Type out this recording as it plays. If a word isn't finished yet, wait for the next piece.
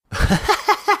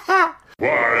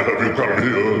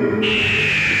Ryan.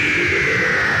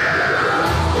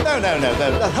 No.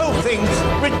 The whole thing's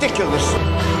ridiculous.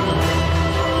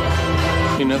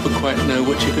 You never quite know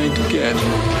what you're going to get.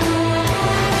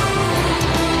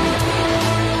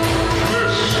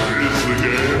 This is the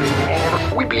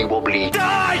game. Wibbly wobbly.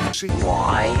 Die!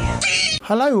 Why?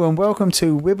 Hello and welcome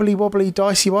to Wibbly Wobbly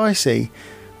Dicey Wicey,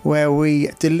 where we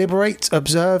deliberate,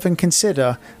 observe and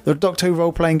consider the Doctor Who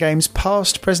role-playing games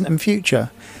past, present and future.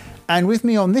 And with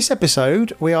me on this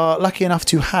episode, we are lucky enough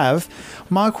to have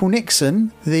Michael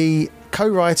Nixon, the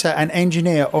co-writer and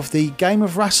engineer of the Game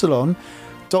of Rassilon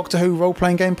Doctor Who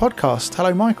role-playing game podcast.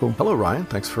 Hello, Michael. Hello, Ryan.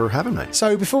 Thanks for having me.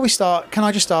 So before we start, can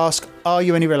I just ask, are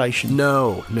you any relation?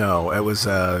 No. It was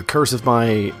a curse of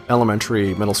my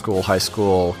elementary, middle school, high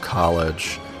school,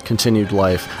 college, continued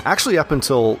life. Actually, up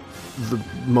until the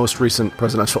most recent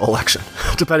presidential election,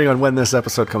 depending on when this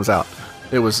episode comes out.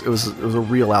 It was a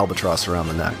real albatross around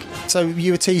the neck. So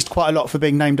you were teased quite a lot for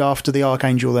being named after the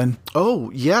Archangel then?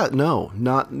 Oh, yeah, no.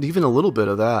 Not even a little bit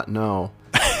of that, no.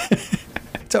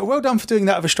 So well done for doing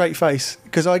that with a straight face,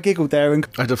 because I giggled there and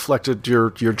I deflected your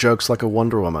jokes like a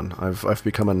Wonder Woman. I've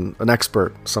become an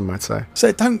expert, some might say.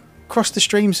 So don't cross the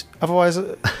streams, otherwise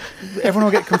everyone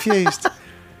will get confused.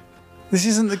 This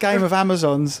isn't the Game of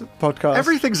Amazon's podcast.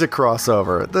 Everything's a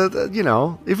crossover.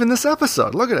 Even this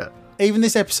episode, look at it. Even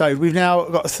this episode, we've now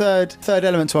got a third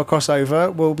element to our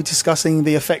crossover. We'll be discussing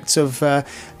the effects of the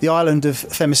island of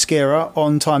Themyscira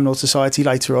on Time Lord Society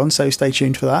later on, so stay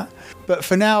tuned for that. But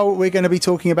for now, we're going to be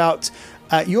talking about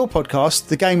your podcast,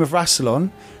 The Game of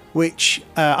Rassilon, which,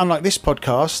 unlike this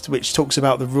podcast, which talks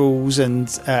about the rules and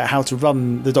how to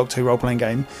run the Doctor Who role-playing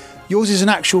game, yours is an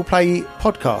actual play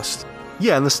podcast.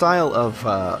 Yeah, in the style of,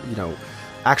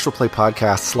 actual play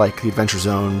podcasts like The Adventure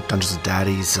Zone, Dungeons and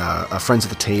Daddies, Friends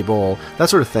of the Table, that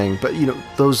sort of thing. But,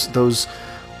 those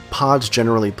pods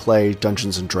generally play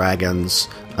Dungeons and Dragons,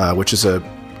 which is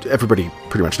everybody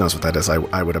pretty much knows what that is,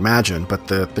 I would imagine. But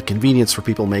the convenience for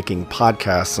people making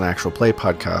podcasts and actual play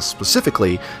podcasts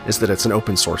specifically is that it's an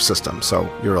open source system, so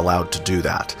you're allowed to do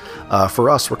that.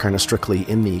 For us, we're kind of strictly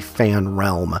in the fan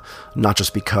realm, not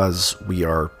just because we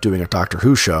are doing a Doctor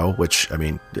Who show, which, I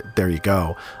mean, there you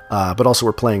go, but also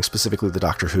we're playing specifically the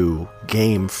Doctor Who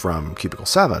game from Cubicle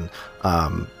 7.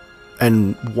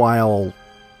 And while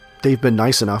they've been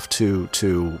nice enough to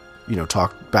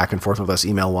talk back and forth with us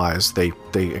email-wise, they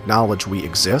acknowledge we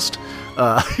exist.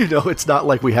 It's not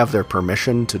like we have their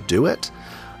permission to do it.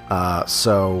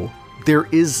 So there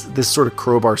is this sort of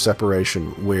crowbar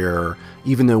separation where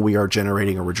even though we are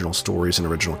generating original stories and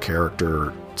original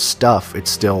character stuff, it's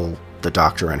still the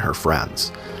Doctor and her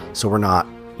friends. So we're not,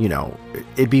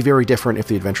 it'd be very different if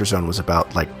the Adventure Zone was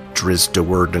about, like, Driz de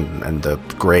Word and the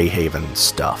Greyhaven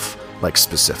stuff, like,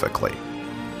 specifically.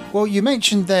 Well, you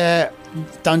mentioned there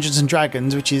Dungeons and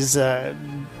Dragons, which is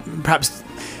perhaps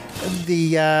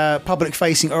the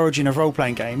public-facing origin of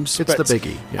role-playing games. It's the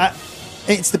biggie. Yeah.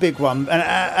 It's the big one. And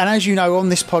as you know, on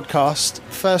this podcast,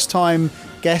 first-time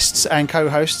guests and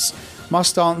co-hosts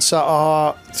must answer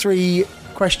our 3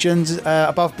 questions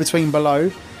above, between,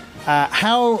 below.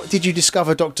 How did you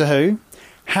discover Doctor Who?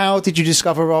 How did you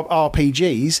discover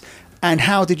RPGs? And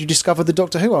how did you discover the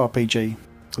Doctor Who RPG?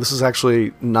 This is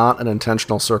actually not an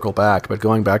intentional circle back, but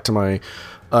going back to my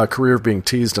career of being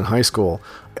teased in high school,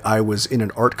 I was in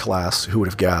an art class, who would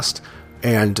have guessed,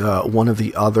 and one of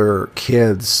the other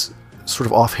kids sort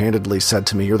of offhandedly said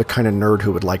to me, "You're the kind of nerd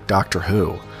who would like Doctor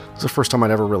Who." It was the first time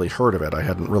I'd ever really heard of it. I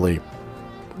hadn't really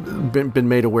been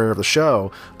made aware of the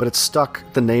show, but it stuck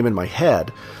the name in my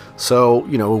head. So,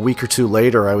 a week or two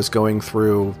later, I was going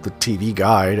through the TV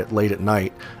guide late at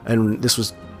night, and this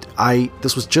was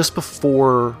just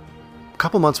before, a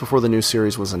couple months before the new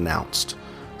series was announced.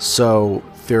 So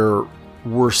there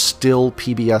were still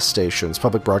PBS stations,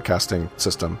 public broadcasting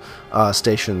system,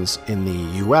 stations in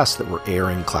the US that were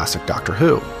airing classic Doctor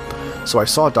Who. So I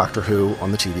saw Doctor Who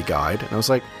on the TV guide, and I was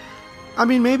like, I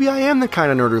mean, maybe I am the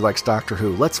kind of nerd who likes Doctor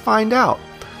Who. Let's find out.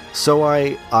 So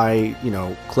I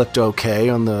clicked OK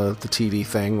on the TV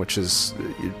thing, which is,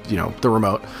 the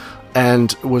remote,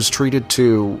 and was treated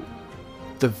to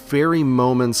the very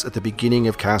moments at the beginning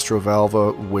of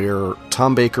Castrovalva where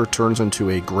Tom Baker turns into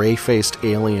a gray-faced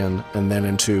alien and then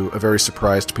into a very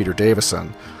surprised Peter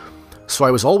Davison. So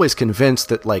I was always convinced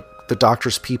that, like, the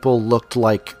Doctor's people looked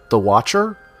like the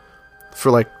Watcher for,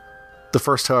 like, the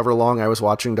first however long I was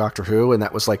watching Doctor Who, and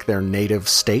that was, like, their native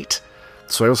state.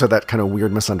 So I always had that kind of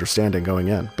weird misunderstanding going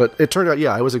in. But it turned out,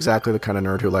 yeah, I was exactly the kind of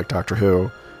nerd who liked Doctor Who,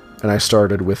 and I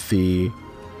started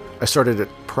at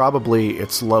probably at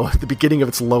the beginning of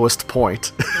its lowest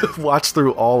point, watched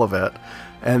through all of it,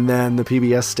 and then the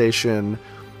PBS station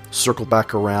circled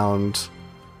back around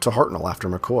to Hartnell after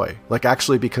McCoy. Like,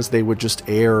 actually, because they would just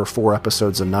air 4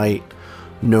 episodes a night,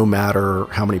 no matter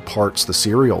how many parts the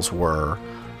serials were.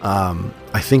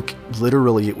 I think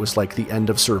literally it was like the end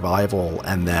of Survival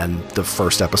and then the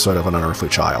first episode of An Unearthly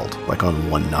Child, like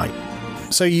on one night.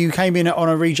 So you came in on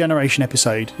a Regeneration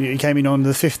episode. You came in on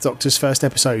the 5th Doctor's first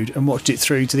episode and watched it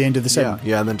through to the end of the 7th.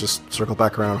 Yeah, and then just circled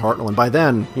back around Hartnell. And by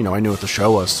then, I knew what the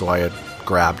show was, so I had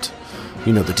grabbed,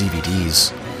 the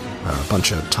DVDs, a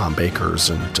bunch of Tom Baker's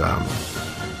and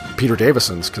Peter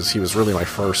Davison's, because he was really my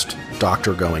first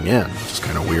Doctor going in, which is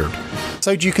kind of weird.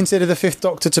 So do you consider the 5th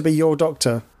Doctor to be your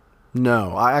Doctor?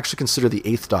 No, I actually consider the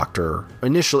 8th Doctor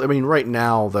initially. I mean, right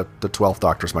now, the 12th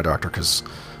Doctor is my Doctor because,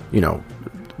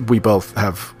 we both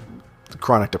have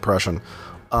chronic depression.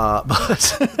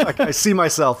 But I see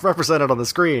myself represented on the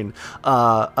screen.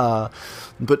 But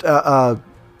the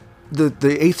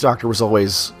 8th Doctor was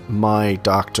always my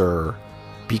Doctor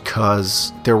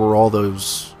because there were all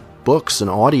those books and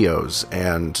audios,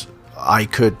 and I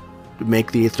could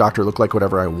make the 8th Doctor look like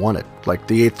whatever I wanted. Like,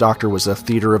 the 8th Doctor was a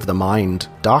theater of the mind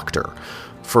Doctor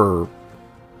for,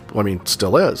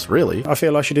 still is, really. I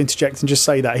feel I should interject and just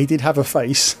say that. He did have a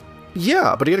face.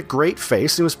 Yeah, but he had a great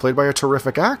face, and he was played by a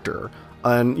terrific actor.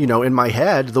 And, in my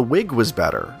head, the wig was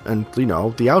better. And,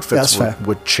 the outfits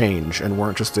would change and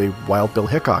weren't just a Wild Bill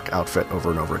Hickok outfit over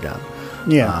and over again.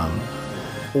 Yeah.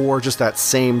 Or just that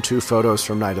same 2 photos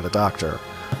from Night of the Doctor,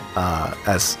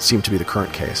 as seemed to be the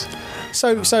current case.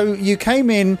 So you came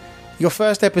in, your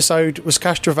first episode was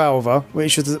Castrovalva,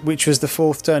 which was the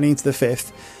 4th turning into the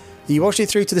 5th. You watched it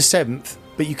through to the 7th,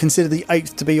 but you consider the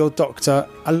 8th to be your Doctor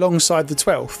alongside the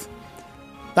 12th.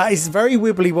 That is very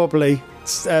wibbly-wobbly,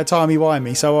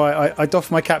 timey-wimey, so I doff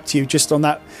my cap to you just on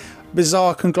that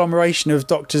bizarre conglomeration of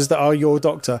Doctors that are your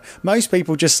Doctor. Most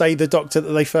people just say the Doctor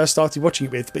that they first started watching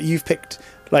it with, but you've picked,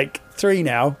 3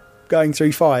 now, going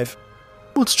through 5.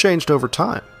 Well, it's changed over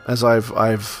time, as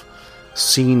I've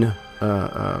seen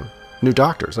new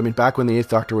Doctors. Back when the 8th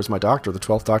Doctor was my Doctor, the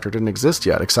 12th Doctor didn't exist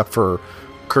yet, except for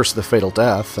Curse of the Fatal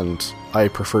Death, and I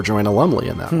prefer Joanna Lumley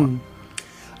in that one.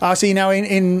 See, now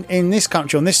in this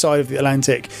country, on this side of the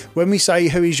Atlantic, when we say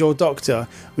who is your Doctor,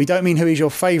 we don't mean who is your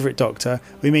favourite Doctor,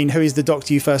 we mean who is the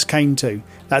Doctor you first came to.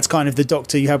 That's kind of the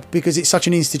Doctor you have, because it's such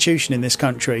an institution in this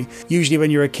country. Usually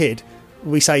when you're a kid,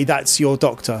 we say that's your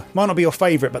Doctor. Might not be your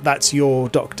favourite, but that's your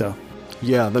Doctor.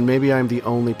 Yeah, then maybe I'm the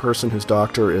only person whose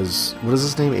Doctor is, what is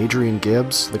his name, Adrian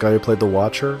Gibbs, the guy who played the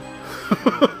Watcher?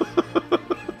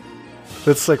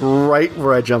 That's right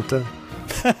where I jumped in.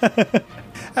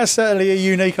 That's certainly a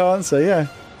unique answer, yeah.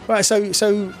 Right,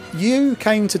 so you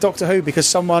came to Doctor Who because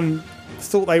someone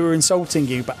thought they were insulting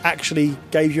you, but actually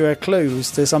gave you a clue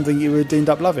as to something you would end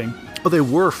up loving. Well, they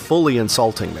were fully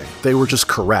insulting me. They were just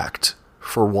correct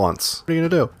for once. What are you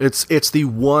gonna do? It's the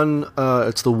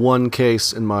one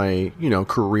case in my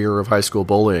career of high school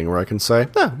bullying where I can say,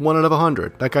 1 out of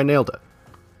 100. That guy nailed it.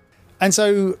 And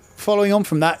so, following on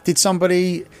from that, did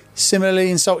somebody similarly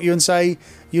insult you and say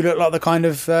you look like the kind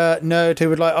of nerd who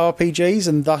would like RPGs,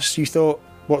 and thus you thought,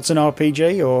 what's an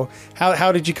RPG? Or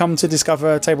how did you come to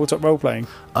discover tabletop role-playing?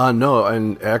 No,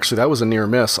 and actually that was a near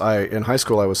miss. In high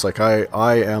school I was like,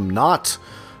 I am not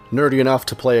nerdy enough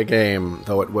to play a game,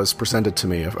 though it was presented to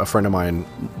me. A friend of mine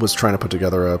was trying to put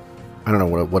together I don't know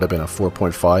what it would have been, a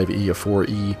 4.5E, a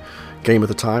 4E game at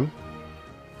the time.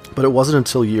 But it wasn't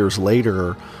until years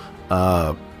later,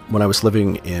 when I was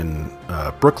living in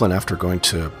Brooklyn after going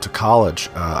to college,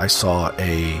 I saw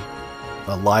a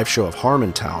live show of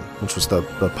Harmontown, which was the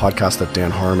podcast that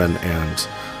Dan Harmon and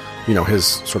his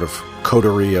sort of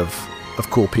coterie of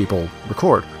cool people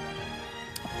record.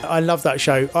 I love that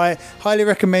show. I highly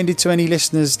recommend it to any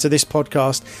listeners to this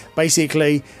podcast.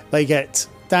 Basically, they get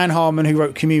Dan Harmon, who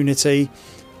wrote Community,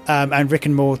 and Rick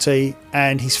and Morty,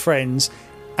 and his friends,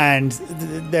 and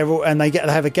they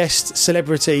have a guest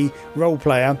celebrity role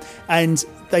player, and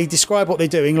they describe what they're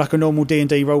doing like a normal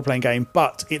D&D role playing game,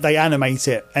 but they animate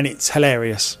it, and it's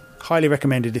hilarious. Highly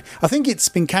recommended. I think it's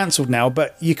been cancelled now,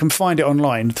 but you can find it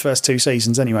online. The first 2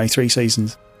 seasons, anyway, 3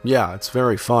 seasons. Yeah, it's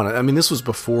very fun. This was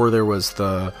before there was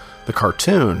the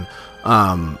cartoon.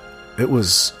 I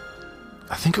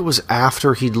think it was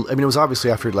after it was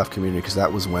obviously after he'd left Community, because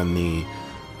that was when the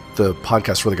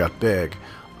podcast really got big.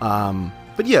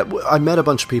 But yeah, I met a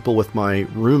bunch of people with my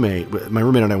roommate. My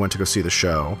roommate and I went to go see the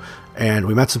show, and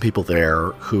we met some people there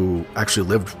who actually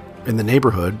lived in the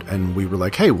neighborhood, and we were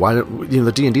like, hey, why don't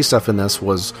the D&D stuff in this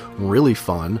was really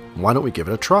fun. Why don't we give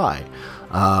it a try?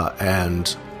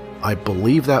 And I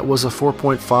believe that was a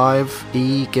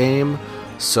 4.5E game,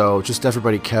 so just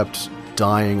everybody kept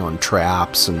dying on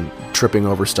traps and tripping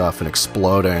over stuff and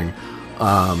exploding.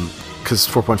 because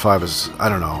 4.5 is, I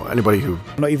don't know, anybody who...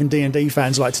 Not even D&D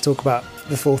fans like to talk about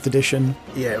the 4th edition.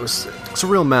 Yeah, it's a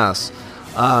real mess.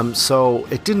 So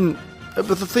it didn't... But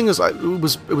the thing is, it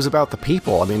was about the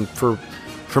people. I mean, for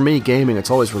me, gaming, it's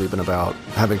always really been about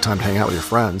having time to hang out with your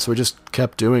friends. So we just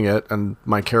kept doing it, and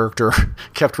my character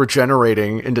kept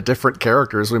regenerating into different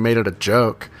characters. We made it a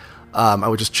joke. I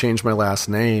would just change my last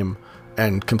name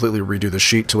and completely redo the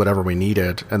sheet to whatever we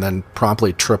needed, and then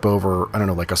promptly trip over, I don't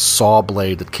know, like a saw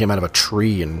blade that came out of a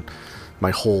tree, and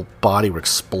my whole body would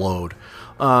explode.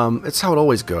 It's how it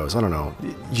always goes. I don't know.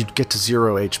 You'd get to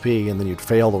 0 HP, and then you'd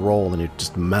fail the roll, and then you'd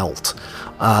just melt.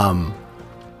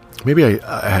 Maybe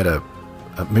I had a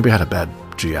bad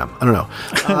GM. I don't know.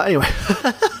 Anyway,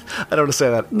 I don't want to say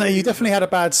that. No, you definitely had a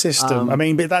bad system. I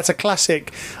mean, but that's a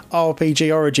classic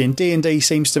RPG origin. D&D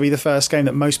seems to be the first game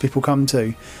that most people come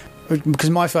to. Because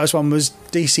my first one was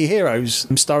DC Heroes,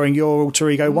 starring your alter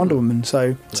ego Wonder Woman.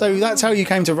 So that's how you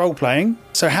came to role-playing.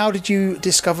 So how did you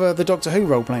discover the Doctor Who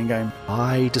role-playing game?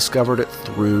 I discovered it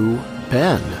through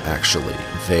Ben, actually.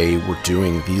 They were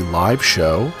doing the live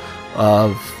show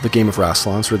of the Game of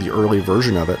Rassilon, or the early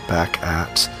version of it, back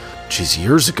at,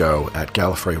 years ago at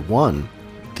Gallifrey 1,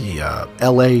 the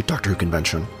LA Doctor Who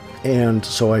convention. And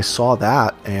so I saw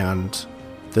that, and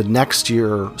the next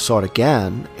year saw it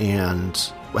again,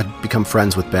 and I'd become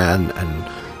friends with Ben and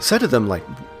said to them, like,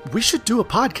 we should do a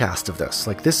podcast of this.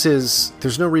 Like,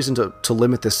 there's no reason to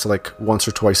limit this to like once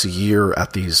or twice a year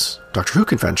at these Doctor Who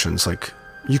conventions. Like,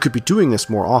 you could be doing this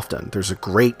more often. There's a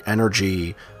great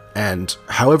energy, and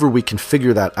however we can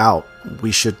figure that out,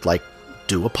 we should like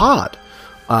do a pod.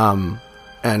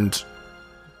 And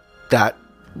that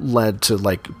led to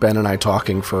like Ben and I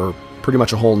talking for pretty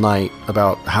much a whole night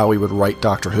about how we would write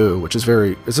Doctor Who, which is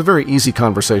it's a very easy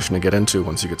conversation to get into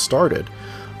once you get started.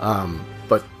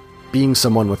 But being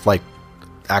someone with like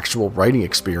actual writing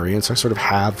experience, I sort of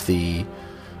have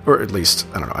or at least,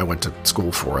 I don't know, I went to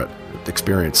school for it.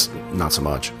 Experience, not so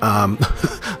much.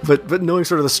 But knowing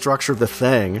sort of the structure of the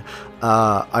thing,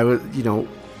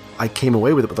 I came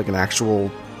away with it with like an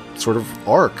actual sort of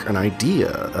arc, an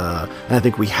idea. And I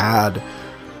think we had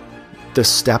the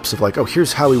steps of like, oh,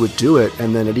 here's how we would do it.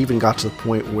 And then it even got to the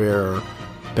point where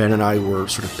Ben and I were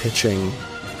sort of pitching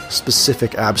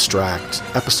specific abstract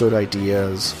episode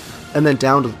ideas. And then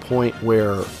down to the point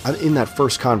where in that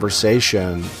first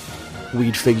conversation,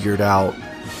 we'd figured out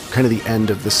kind of the end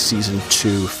of the season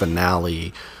 2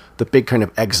 finale. The big kind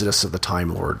of exodus of the Time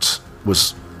Lords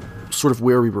was sort of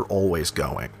where we were always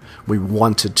going. We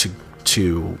wanted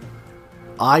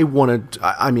I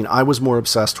was more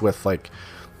obsessed with like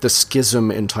the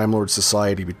schism in Time Lord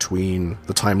society between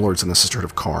the Time Lords and the Sisterhood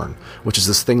of Karn, which is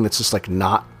this thing that's just like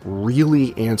not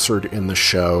really answered in the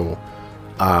show.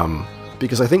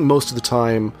 Because I think most of the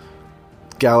time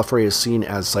Gallifrey is seen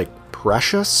as like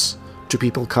precious to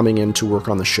people coming in to work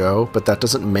on the show, but that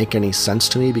doesn't make any sense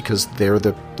to me because they're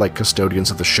the like custodians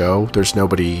of the show. There's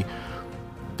nobody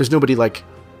like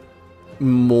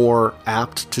more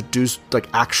apt to do like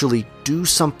actually do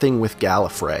something with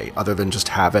Gallifrey other than just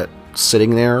have it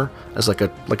sitting there as like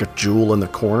a jewel in the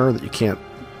corner that you can't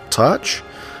touch.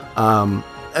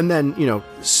 And then,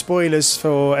 spoilers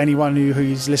for anyone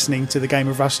who's listening to the Game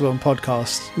of Rassilon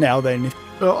podcast now then.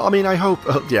 Well, I mean, I hope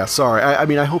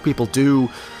I hope people do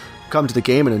come to the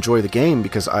game and enjoy the game,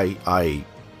 because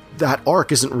that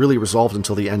arc isn't really resolved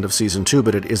until the end of season 2,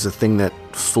 but it is a thing that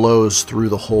flows through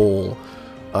the whole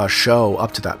show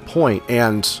up to that point.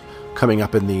 And coming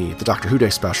up in the Doctor Who Day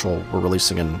special we're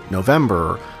releasing in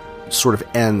November sort of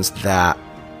ends that,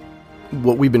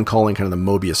 what we've been calling kind of the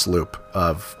Mobius loop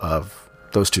of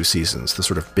those 2 seasons, the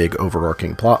sort of big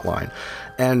overarching plot line.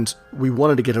 And we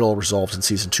wanted to get it all resolved in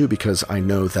season 2 because I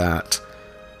know that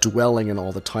dwelling in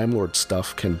all the Time Lord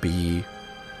stuff can be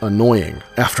annoying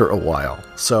after a while.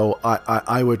 So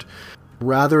I would,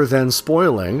 rather than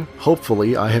spoiling,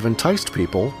 hopefully I have enticed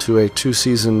people to a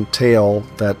 2-season tale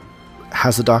that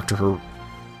has the Doctor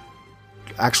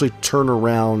actually turn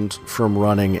around from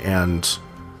running and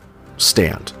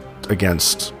stand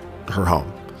against her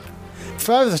home.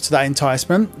 Further to that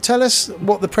enticement, tell us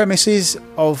what the premise is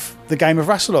of the Game of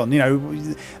Rassilon,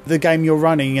 the game you're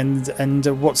running,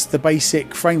 and what's the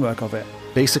basic framework of it.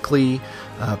 Basically,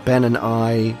 Ben and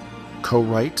I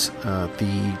co-write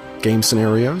the game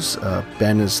scenarios.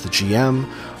 Ben is the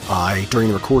GM. I, during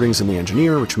the recordings, am the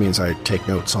engineer, which means I take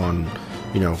notes on,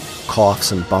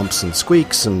 coughs and bumps and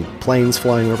squeaks and planes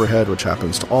flying overhead, which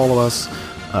happens to all of us,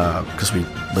 because we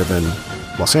live in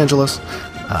Los Angeles.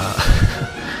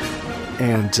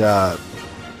 And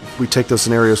we take those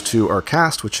scenarios to our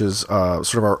cast, which is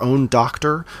sort of our own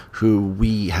doctor, who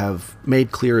we have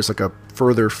made clear is like a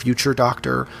further future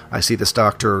Doctor. I see this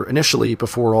Doctor initially,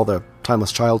 before all the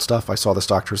Timeless Child stuff, I saw this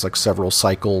Doctor as like several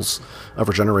cycles of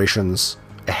regenerations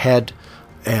ahead,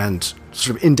 and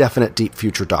sort of indefinite deep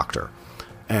future Doctor.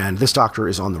 And this Doctor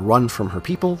is on the run from her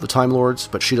people, the Time Lords,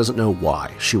 but she doesn't know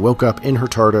why. She woke up in her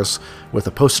TARDIS with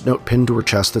a post-it note pinned to her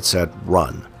chest that said,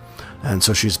 "Run." And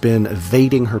so she's been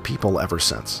evading her people ever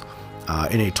since,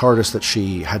 in a TARDIS that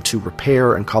she had to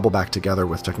repair and cobble back together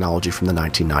with technology from the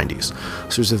 1990s.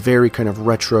 So there's a very kind of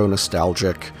retro,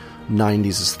 nostalgic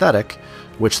 90s aesthetic,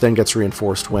 which then gets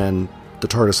reinforced when the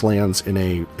TARDIS lands in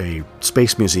a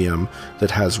space museum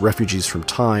that has refugees from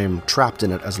time trapped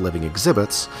in it as living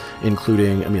exhibits,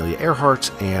 including Amelia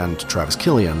Earhart and Travis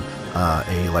Killian,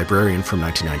 a librarian from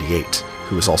 1998,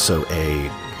 who is also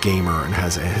a gamer and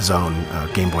has his own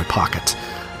Game Boy Pocket.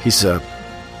 He's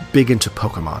big into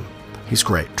Pokemon. He's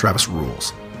great. Travis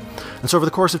rules. And so over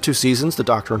the course of 2 seasons, the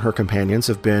Doctor and her companions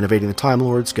have been evading the Time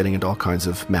Lords, getting into all kinds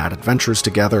of mad adventures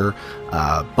together,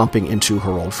 bumping into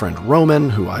her old friend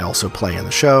Roman, who I also play in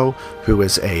the show, who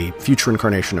is a future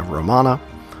incarnation of Romana,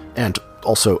 and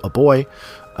also a boy,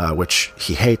 which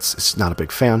he hates. He's not a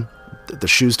big fan. The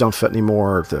shoes don't fit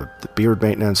anymore. The beard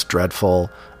maintenance,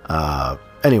 dreadful.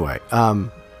 Anyway.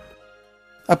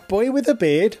 A boy with a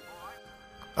beard?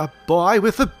 A boy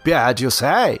with a beard, you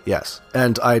say? Yes.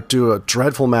 And I do a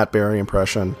dreadful Matt Berry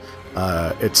impression.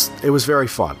 It was very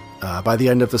fun. By the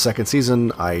end of the 2nd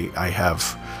season, I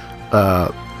have...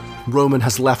 Roman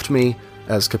has left me,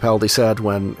 as Capaldi said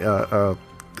when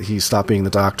he stopped being the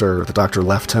Doctor. The Doctor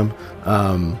left him.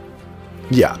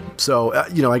 Yeah. So,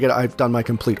 I've done my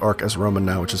complete arc as Roman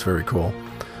now, which is very cool.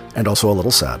 And also a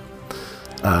little sad.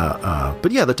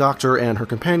 But yeah, the Doctor and her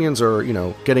companions are,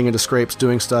 getting into scrapes,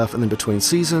 doing stuff, and then between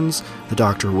seasons, the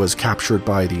Doctor was captured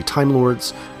by the Time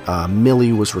Lords.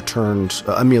 Millie was returned,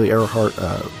 Amelia Earhart,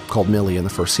 called Millie in the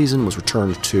 1st season, was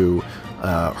returned to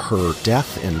her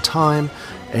death in time,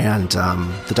 and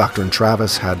the Doctor and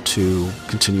Travis had to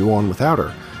continue on without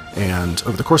her. And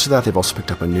over the course of that, they've also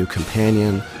picked up a new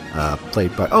companion,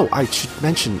 played by... Oh, I should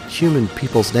mention human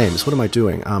people's names. What am I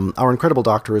doing? Our incredible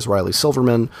Doctor is Riley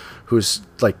Silverman, who's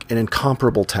like an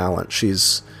incomparable talent.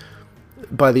 She's...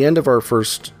 By the end of our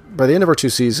 2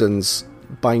 seasons,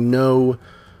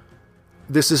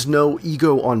 this is no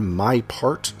ego on my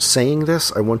part saying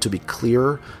this. I want to be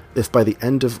clear. If by the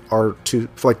end of our 2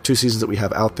 seasons that we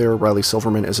have out there, Riley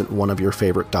Silverman isn't one of your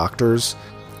favorite Doctors,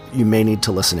 you may need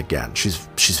to listen again. She's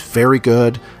very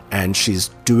good, and she's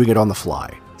doing it on the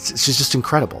fly. She's just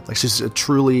incredible. Like she's a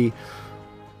truly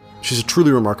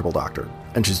remarkable Doctor,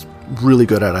 and she's really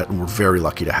good at it, and we're very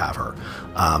lucky to have her.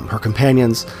 Her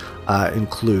companions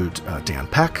include Dan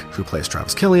Peck, who plays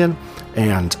Travis Killian,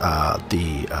 and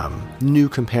the new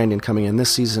companion coming in this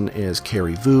season is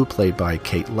Carrie Vu, played by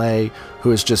Kate Leigh,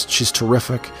 who is she's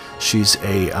terrific. She's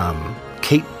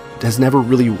Kate has never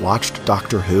really watched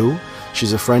Doctor Who.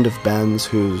 She's a friend of Ben's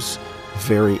who's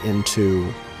very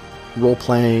into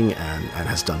role-playing and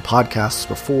has done podcasts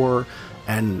before.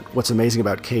 And what's amazing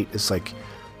about Kate is, like,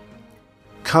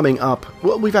 coming up...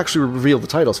 Well, we've actually revealed the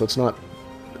title, so it's not...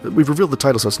 We've revealed the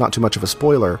title, so it's not too much of a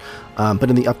spoiler. But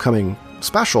in the upcoming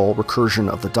special, Recursion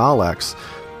of the Daleks,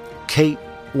 Kate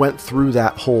went through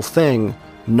that whole thing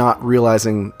not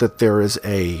realizing that there is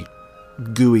a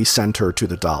gooey center to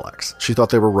the Daleks. She thought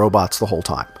they were robots the whole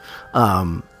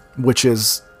time. Which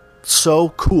is so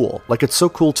cool. Like, it's so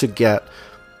cool to get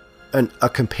a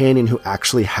companion who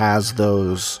actually has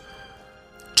those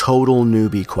total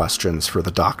newbie questions for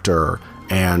the Doctor,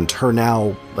 and her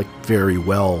now, like, very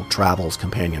well-traveled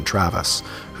companion Travis,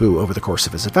 who over the course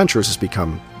of his adventures has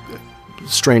become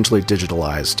strangely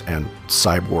digitalized and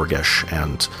cyborgish,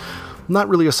 and not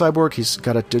really a cyborg. He's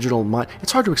got a digital mind.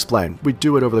 It's hard to explain. We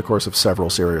do it over the course of several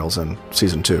serials in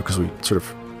season 2, because we sort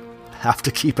of have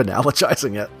to keep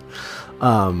analogizing it.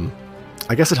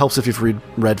 I guess it helps if you've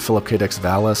read Philip K. Dick's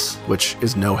Valis, which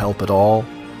is no help at all.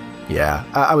 Yeah,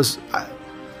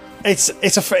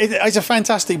 It's a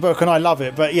fantastic book, and I love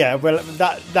it. But yeah, well,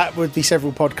 that would be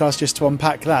several podcasts just to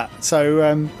unpack that.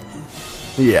 So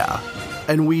yeah,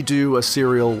 and we do a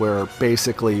serial where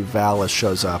basically Valis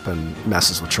shows up and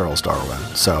messes with Charles Darwin.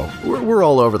 So we're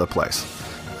all over the place.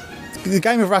 The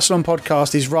Game of Rassilon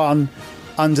podcast is run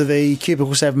under the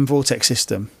Cubicle 7 Vortex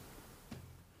system.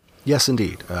 Yes,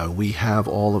 indeed. We have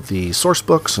all of the source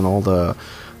books and all the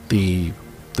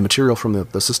material from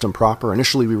the system proper.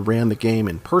 Initially, we ran the game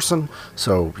in person,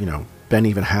 so, Ben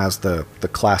even has the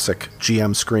classic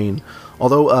GM screen.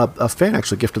 Although a fan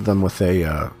actually gifted them with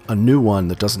a new one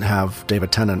that doesn't have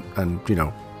David Tennant and,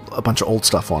 a bunch of old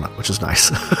stuff on it, which is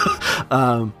nice.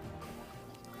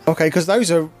 Okay, because those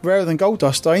are rarer than gold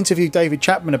dust. I interviewed David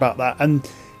Chapman about that, and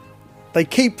they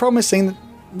keep promising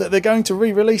that they're going to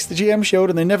re-release the GM Shield,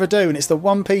 and they never do, and it's the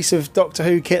one piece of Doctor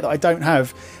Who kit that I don't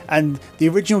have. And the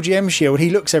original GM Shield, he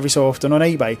looks every so often on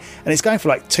eBay, and it's going for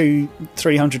like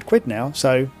 £200-300 now.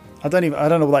 So I don't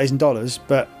know what that is in dollars,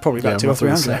 but probably about 200 or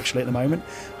 300 actually at the moment.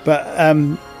 But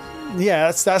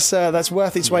yeah, that's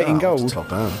worth its weight in gold. Tell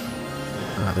Ben.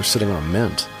 They're sitting on a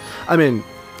mint. I mean,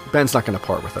 Ben's not going to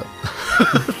part with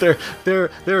it.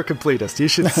 they're a completist. You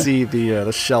should see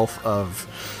the shelf of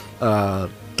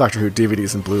Doctor Who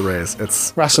DVDs and Blu-rays.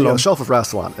 It's Rassilon. The shelf of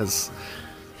Rassilon is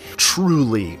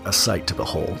truly a sight to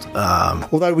behold.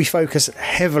 Although we focus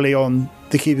heavily on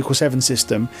the Cubicle 7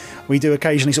 system, we do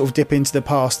occasionally sort of dip into the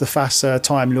past, the FASA,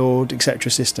 Time Lord,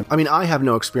 etc. system. I mean, I have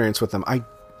no experience with them.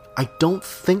 I don't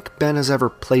think Ben has ever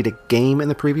played a game in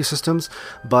the previous systems,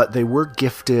 but they were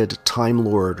gifted Time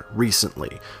Lord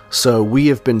recently. So we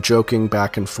have been joking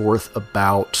back and forth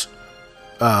about...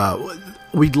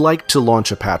 we'd like to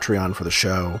launch a Patreon for the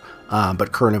show,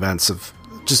 but current events have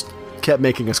just kept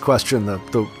making us question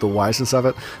the wiseness of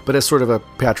it. But as sort of a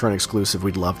Patreon exclusive,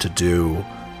 we'd love to do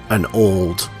an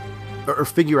old... or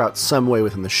figure out some way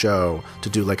within the show to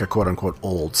do like a quote-unquote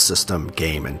old system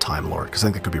game in Time Lord, because I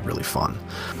think it could be really fun.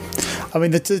 I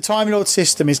mean, the Time Lord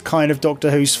system is kind of Doctor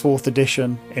Who's 4th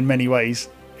edition in many ways.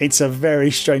 It's a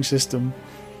very strange system.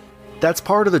 That's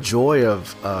part of the joy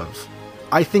of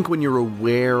I think when you're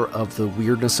aware of the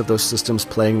weirdness of those systems,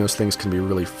 playing those things can be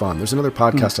really fun. There's another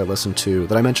podcast I listened to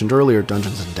that I mentioned earlier,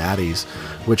 Dungeons and Daddies,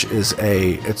 which is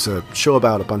it's a show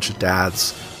about a bunch of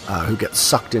dads who get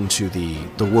sucked into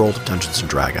the world of Dungeons and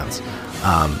Dragons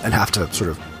and have to sort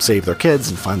of save their kids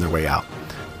and find their way out.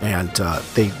 And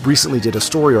they recently did a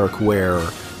story arc where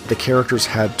the characters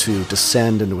had to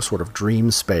descend into a sort of dream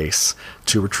space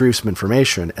to retrieve some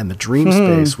information, and the dream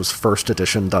space was 1st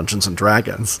edition Dungeons and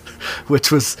Dragons,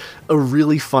 which was a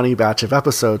really funny batch of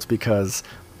episodes because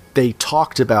they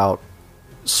talked about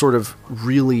sort of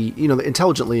really,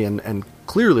 intelligently and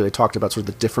clearly they talked about sort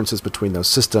of the differences between those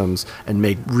systems and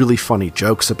made really funny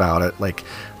jokes about it. Like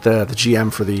the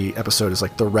GM for the episode is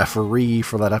like the referee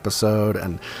for that episode,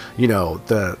 and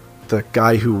the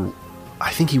guy who, I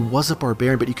think he was a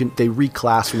barbarian, but they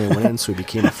reclassed when they went in, so he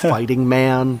became a fighting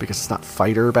man because it's not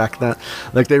fighter back then.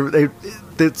 Like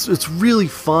it's really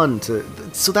fun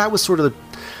so that was sort of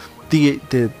the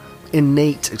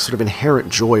innate, sort of inherent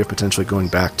joy of potentially going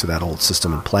back to that old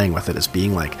system and playing with it, as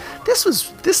being like, this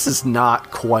is not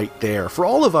quite there. For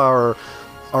all of our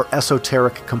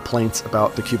esoteric complaints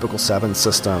about the Cubicle 7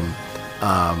 system,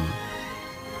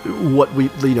 what we,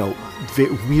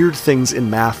 weird things in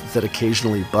math that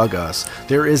occasionally bug us,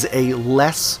 there is a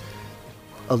less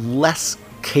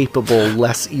capable,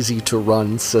 less easy to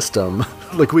run system.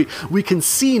 Like we can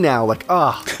see now, like,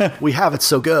 we have it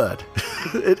so good.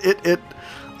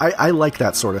 I like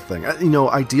that sort of thing.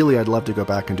 Ideally, I'd love to go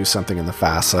back and do something in the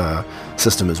FASA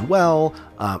system as well.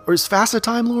 Or is FASA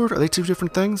Time Lord? Are they two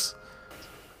different things?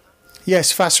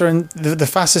 Yes, FASA and the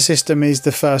FASA system is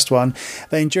the first one.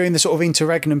 Then during the sort of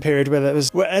interregnum period where there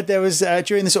was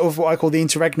during the sort of what I call the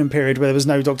interregnum period where there was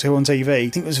no Doctor Who on TV, I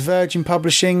think it was Virgin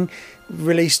Publishing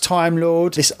released Time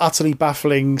Lord, this utterly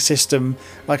baffling system,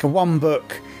 like a one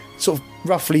book, sort of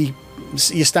roughly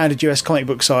your standard US comic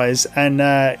book size, and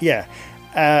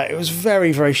it was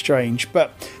very, very strange.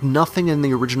 But nothing in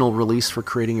the original release for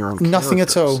creating your own nothing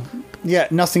characters. At all. Yeah,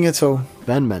 nothing at all.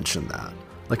 Ben mentioned that.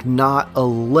 Like, not a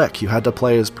lick. You had to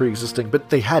play as pre-existing, but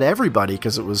they had everybody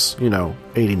because it was,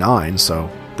 89, so...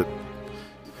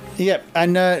 Yep,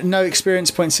 and no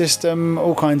experience point system,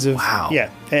 all kinds of... Wow.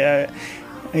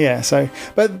 Yeah, so...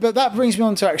 But that brings me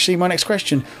on to actually my next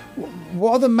question.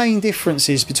 What are the main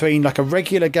differences between, like, a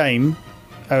regular game,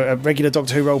 a regular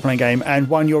Doctor Who role-playing game, and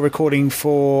one you're recording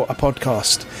for a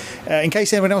podcast? In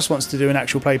case anyone else wants to do an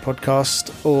actual play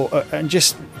podcast, or and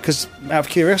just because out of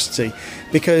curiosity,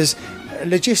 because...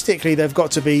 logistically, there've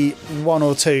got to be one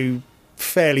or two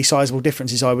fairly sizable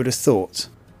differences, I would have thought.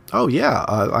 Oh, yeah.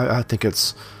 I think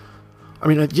it's... I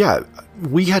mean,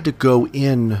 we had to go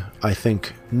in, I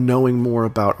think, knowing more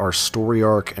about our story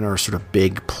arc and our sort of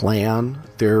big plan.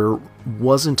 There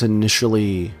wasn't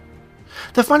initially...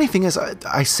 The funny thing is,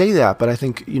 I say that, but I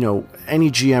think,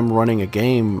 any GM running a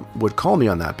game would call me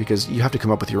on that, because you have to come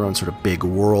up with your own sort of big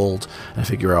world and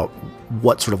figure out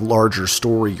what sort of larger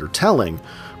story you're telling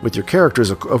with your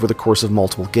characters over the course of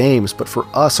multiple games. But for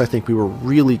us, I think we were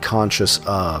really conscious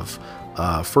of,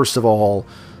 first of all,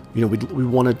 we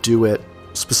want to do it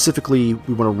specifically.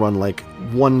 We want to run like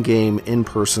one game in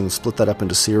person, split that up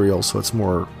into serials so it's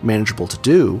more manageable to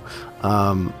do.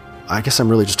 I guess I'm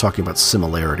really just talking about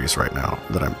similarities right now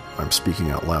that I'm speaking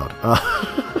out loud.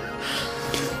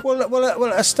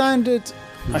 Well, a standard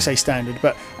I say standard,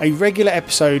 but a regular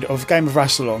episode of Game of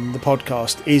Rassilon, the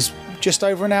podcast, is just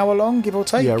over an hour long, give or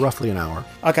take? Yeah, roughly an hour.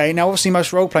 Okay, now obviously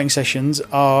most role-playing sessions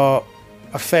are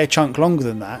a fair chunk longer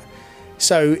than that.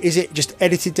 So is it just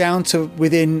edited down to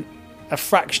within a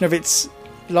fraction of its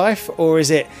life, or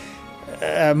is it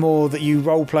more that you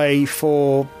role-play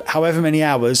for however many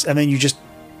hours and then you just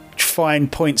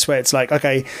find points where it's like,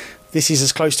 okay, this is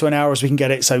as close to an hour as we can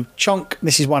get it, so chunk,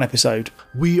 this is one episode?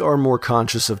 We are more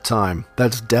conscious of time.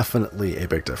 That's definitely a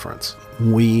big difference.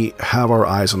 We have our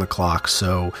eyes on the clock,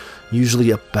 so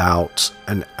usually about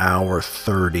an hour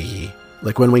 30.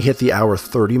 Like when we hit the hour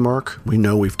 30 mark, we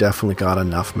know we've definitely got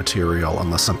enough material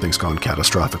unless something's gone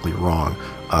catastrophically wrong.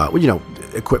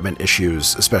 Equipment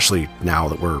issues, especially now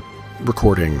that we're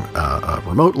recording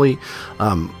remotely,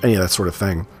 any of that sort of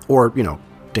thing. Or,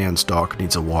 Dan's dog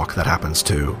needs a walk. That happens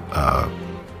too.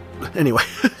 Anyway,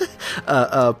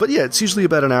 but yeah, it's usually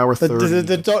about an hour 30.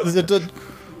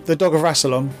 The dog of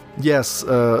Rassilon. Yes.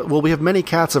 Well, we have many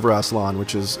cats of Rassilon,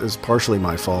 which is partially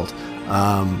my fault.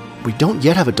 We don't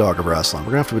yet have a dog of Rassilon.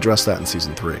 We're going to have to address that in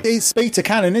Season 3. It's beta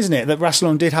canon, isn't it, that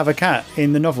Rassilon did have a cat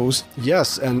in the novels?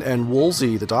 Yes, and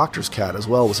Woolsey, the doctor's cat, as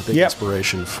well, was a big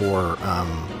inspiration for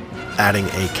adding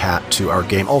a cat to our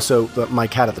game. Also, my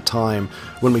cat at the time,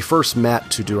 when we first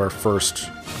met to do our first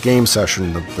game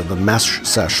session, the mesh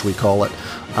sesh, we call it,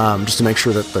 just to make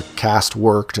sure that the cast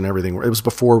worked and everything. It was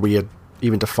before we had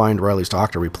even defined Riley's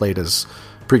Doctor. We played as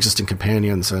pre-existing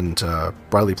companions, and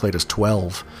Riley played as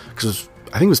 12, because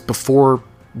I think it was before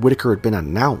Whittaker had been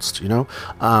announced,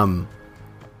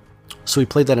 So we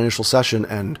played that initial session,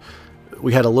 and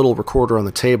we had a little recorder on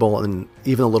the table, and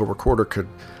even the little recorder could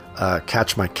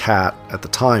catch my cat at the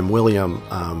time, William,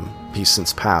 he's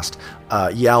since passed,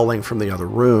 yowling from the other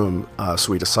room.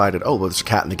 So we decided, well, there's a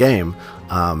cat in the game,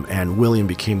 and William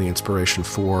became the inspiration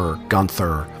for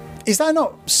Gunther. Is that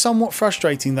not somewhat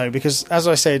frustrating, though? Because, as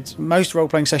I said, most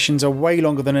role-playing sessions are way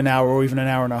longer than an hour or even an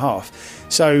hour and a half.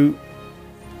 So,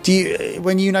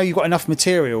 when you know you've got enough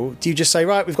material, do you just say,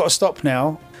 right, we've got to stop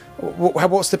now?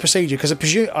 What's the procedure? Because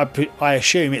I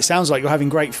assume it sounds like you're having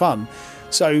great fun.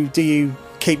 So, do you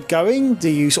keep going? Do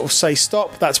you sort of say,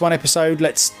 stop, that's one episode,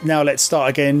 let's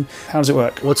start again? How does it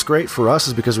work? What's great for us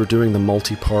is because we're doing the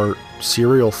multi-part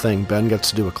serial thing, Ben gets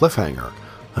to do a cliffhanger.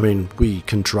 I mean, we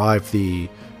can drive the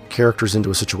characters into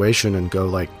a situation and go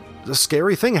like, the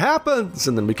scary thing happens,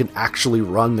 and then we can actually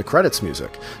run the credits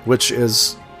music, which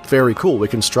is very cool. We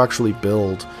can structurally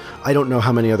build. I don't know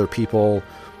how many other people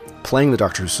playing the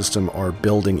Doctor Who system are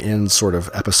building in sort of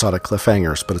episodic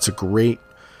cliffhangers, but it's a great,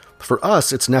 for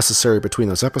us, it's necessary between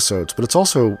those episodes, but it's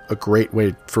also a great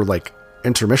way for like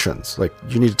intermissions. Like,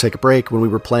 you need to take a break. When we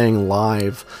were playing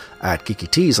live at Geeky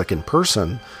Teas, like in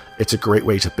person, it's a great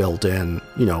way to build in,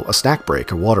 a snack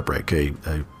break, a water break, a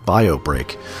bio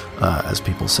break, as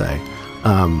people say.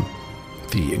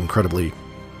 The incredibly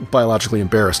biologically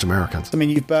embarrassed Americans. I mean,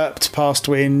 you've burped past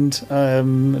wind,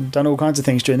 done all kinds of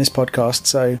things during this podcast,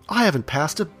 so... I haven't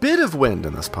passed a bit of wind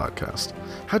in this podcast.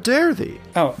 How dare thee?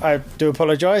 Oh, I do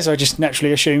apologise. I just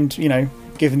naturally assumed,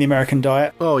 given the American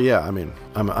diet. Oh, yeah, I mean,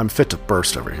 I'm fit to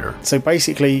burst over here. So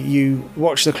basically, you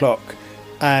watch the clock,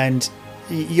 and...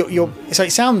 So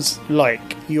it sounds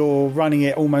like you're running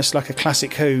it almost like a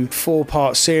classic Who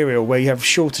 4-part serial where you have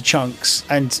shorter chunks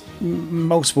and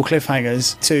multiple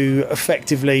cliffhangers to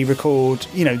effectively record,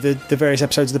 the various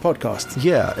episodes of the podcast.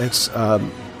 Yeah, it's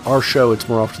our show. It's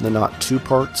more often than not 2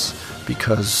 parts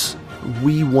because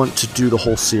we want to do the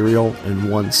whole serial in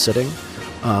one sitting,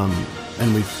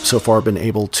 and we've so far been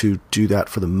able to do that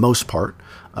for the most part.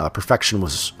 Perfection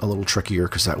was a little trickier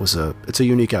because it's a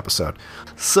unique episode.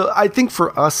 So I think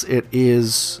for us it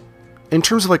is, in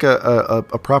terms of like a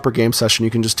proper game session,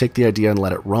 you can just take the idea and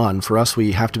let it run. For us,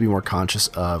 we have to be more conscious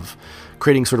of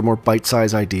creating sort of more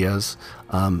bite-sized ideas,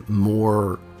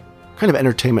 more kind of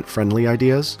entertainment-friendly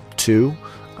ideas too.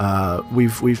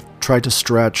 We've tried to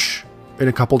stretch in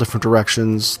a couple different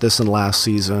directions this and last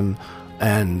season,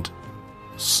 and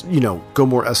go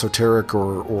more esoteric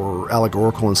or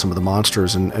allegorical in some of the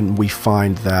monsters, and we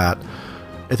find that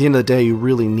at the end of the day you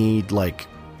really need like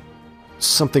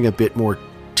something a bit more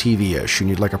TV-ish. You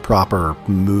need like a proper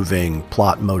moving,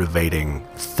 plot motivating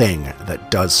thing that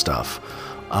does stuff,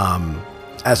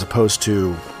 as opposed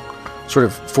to sort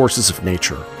of forces of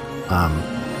nature.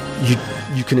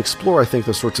 You can explore, I think,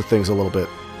 those sorts of things a little bit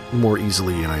more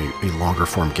easily in a longer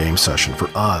form game session. For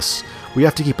us, we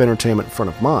have to keep entertainment in front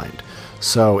of mind.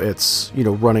 So it's,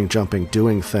 running, jumping,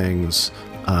 doing things,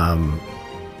 and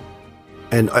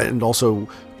also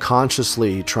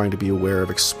consciously trying to be aware of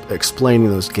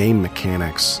explaining those game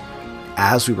mechanics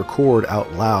as we record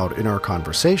out loud in our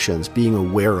conversations, being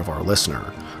aware of our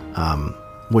listener.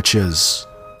 which is,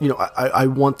 I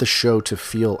want the show to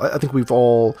feel, I think we've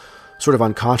all sort of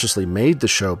unconsciously made the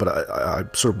show, but I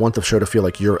sort of want the show to feel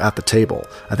like you're at the table.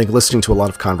 I think listening to a lot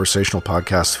of conversational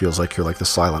podcasts feels like you're like the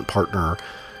silent partner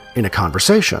in a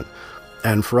conversation.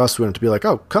 And for us, we want it to be like,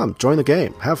 oh, come, join the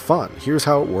game, have fun. Here's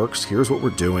how it works. Here's what we're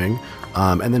doing.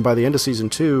 And then by the end of season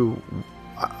 2,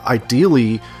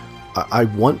 ideally, I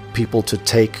want people to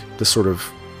take this sort of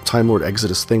Time Lord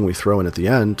Exodus thing we throw in at the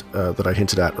end that I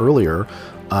hinted at earlier.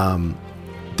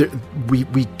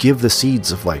 We give the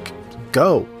seeds of like,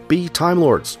 go, be Time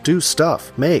Lords, do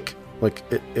stuff, make. Like,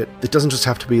 it doesn't just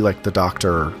have to be like the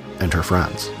Doctor and her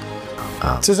friends.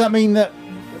 So does that mean that,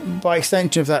 by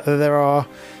extension of that there are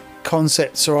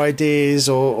concepts or ideas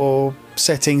or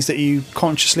settings that you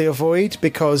consciously avoid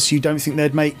because you don't think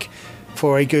they'd make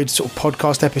for a good sort of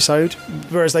podcast episode,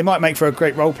 whereas they might make for a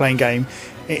great role-playing game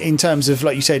in terms of,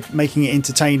 like you said, making it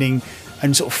entertaining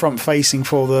and sort of front-facing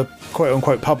for the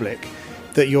quote-unquote public,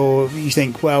 that you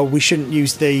think, well, we shouldn't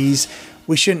use these,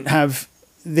 we shouldn't have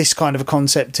this kind of a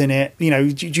concept in it. Do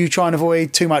you try and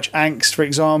avoid too much angst, for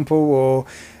example, or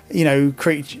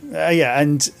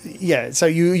so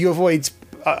you avoid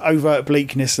overt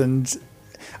bleakness. And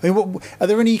I mean, are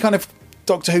there any kind of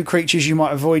Doctor Who creatures you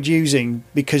might avoid using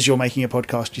because you're making a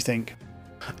podcast, do you think?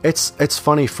 It's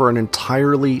funny, for an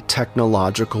entirely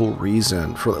technological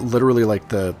reason, for literally like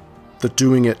the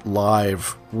doing it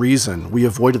live reason, we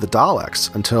avoided the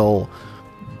Daleks until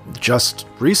just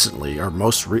recently.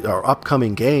 Our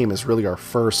upcoming game is really our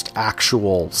first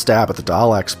actual stab at the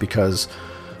Daleks, because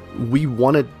we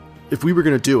wanted, if we were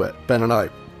going to do it, Ben and I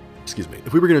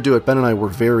were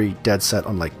very dead set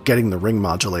on like getting the ring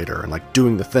modulator and like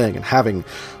doing the thing and having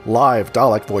live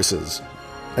Dalek voices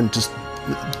and just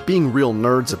being real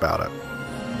nerds about it,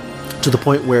 to the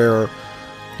point where,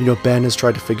 Ben has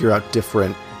tried to figure out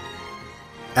different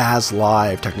as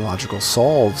live technological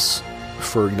solves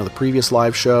for, the previous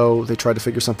live show. They tried to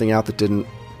figure something out that didn't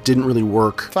really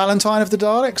work. Valentine of the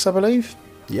Daleks, I believe.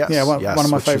 Yes. Yeah, one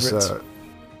of my favorites.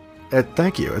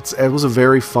 Thank you. It was a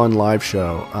very fun live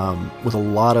show with a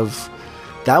lot of...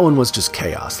 That one was just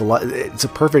chaos. It's a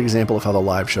perfect example of how the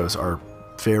live shows are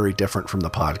very different from the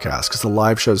podcast, because the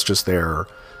live show's just there.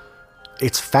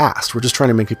 It's fast. We're just trying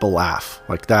to make people laugh.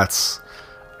 Like,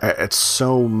 it's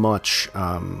so much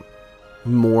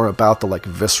more about the like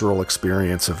visceral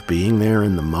experience of being there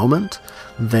in the moment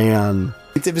than...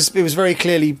 It was very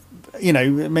clearly,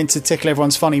 meant to tickle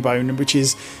everyone's funny bone, which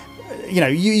is...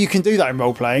 you can do that in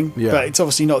role-playing, but it's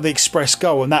obviously not the express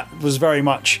goal, and that was very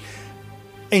much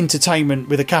entertainment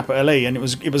with a capital E, and it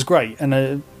was great. And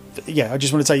I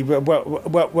just want to say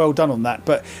well done on that.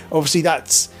 But obviously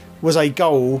that was a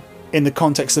goal in the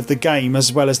context of the game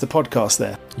as well as the podcast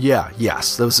there.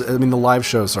 Yes. The live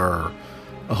shows are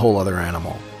a whole other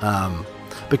animal.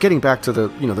 But getting back to the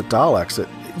Daleks,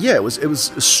 it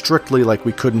was strictly like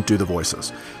we couldn't do the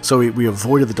voices. So we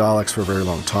avoided the Daleks for a very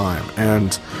long time.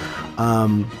 And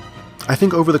I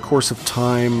think over the course of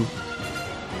time,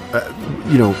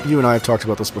 you and I have talked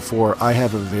about this before. I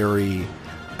have a very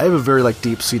like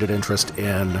deep-seated interest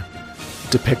in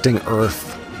depicting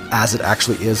Earth as it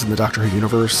actually is in the Doctor Who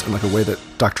universe, in like a way that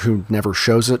Doctor Who never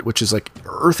shows it, which is like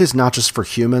Earth is not just for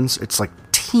humans. It's like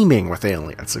teeming with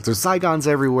aliens. Like, there's Zygons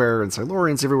everywhere and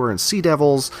Silurians everywhere and Sea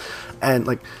Devils and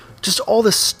like just all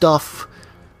this stuff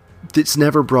that's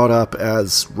never brought up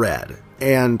as red.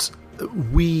 And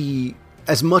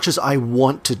as much as I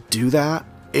want to do that,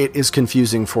 it is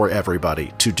confusing for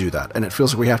everybody to do that. And it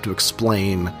feels like we have to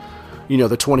explain,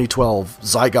 the 2012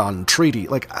 Zygon Treaty.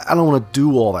 Like, I don't want to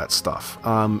do all that stuff.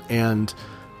 And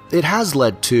it has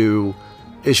led to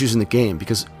issues in the game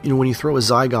because, when you throw a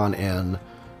Zygon in,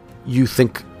 you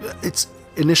think it's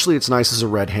nice as a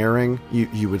red herring,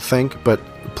 you would think, but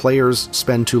players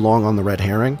spend too long on the red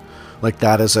herring. Like,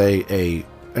 that is an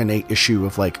innate issue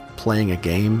of like playing a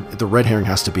game. The red herring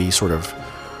has to be sort of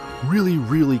really,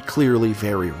 really clearly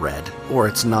very red, or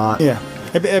it's not. Yeah,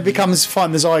 it becomes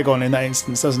find the Zygon in that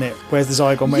instance, doesn't it? Where's the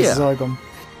Zygon? Where's the Zygon?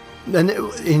 And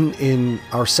in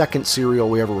our second serial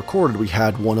we ever recorded, we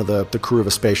had one of the crew of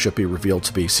a spaceship be revealed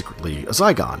to be secretly a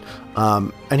Zygon.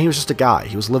 And he was just a guy.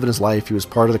 He was living his life. He was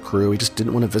part of the crew. He just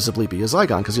didn't want to visibly be a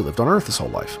Zygon because he lived on Earth his whole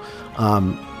life.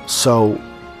 So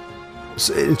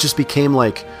it just became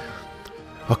like,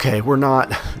 okay,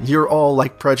 you're all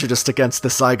like prejudiced against the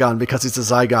Zygon because he's a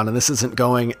Zygon, and this isn't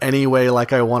going any way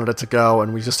like I wanted it to go,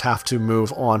 and we just have to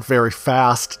move on very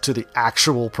fast to the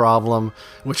actual problem,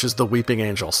 which is the Weeping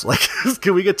Angels. Like,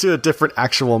 can we get to a different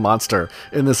actual monster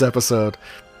in this episode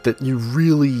that you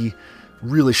really,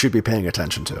 really should be paying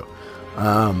attention to?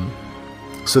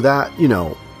 So that,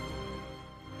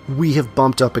 we have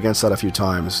bumped up against that a few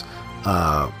times.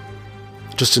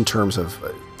 just in terms of,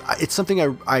 it's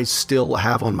something I still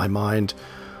have on my mind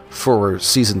for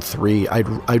season 3.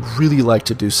 I'd really like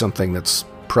to do something that's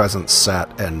present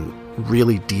set and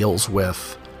really deals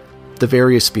with the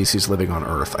various species living on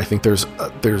Earth. I think there's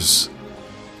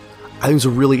a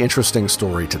really interesting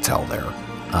story to tell there.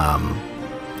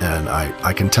 And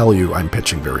I can tell you I'm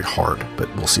pitching very hard,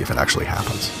 but we'll see if it actually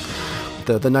happens.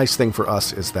 The nice thing for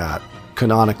us is that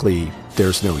canonically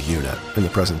there's no unit in the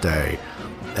present day.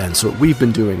 And so what we've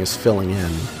been doing is filling in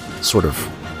sort of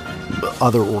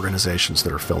other organizations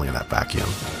that are filling in that vacuum.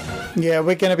 Yeah,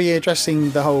 we're going to be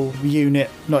addressing the whole unit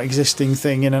not existing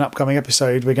thing in an upcoming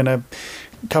episode. We're going to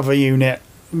cover unit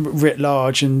writ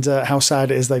large and how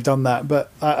sad it is they've done that.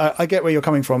 But I get where you're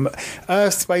coming from.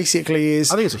 Earth basically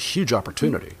is... I think it's a huge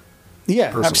opportunity. Yeah,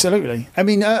 personally. Absolutely. I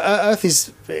mean, Earth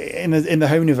is, in the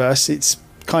Hooniverse, it's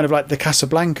kind of like the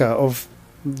Casablanca of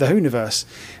the Hooniverse.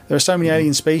 There are so many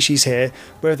alien species here,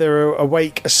 whether they're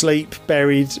awake, asleep,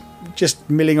 buried, just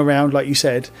milling around, like you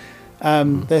said.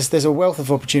 There's a wealth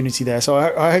of opportunity there. So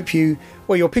I hope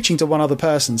you're pitching to one other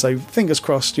person, so fingers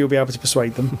crossed you'll be able to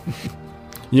persuade them.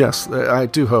 Yes, I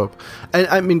do hope. And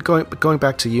I mean, going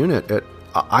back to Unit,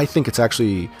 I think it's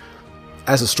actually,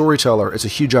 as a storyteller, it's a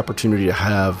huge opportunity to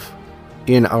have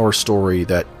in our story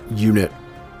that Unit,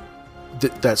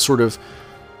 that sort of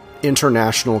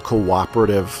international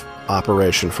cooperative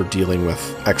operation for dealing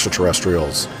with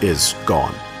extraterrestrials is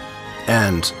gone.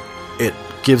 And it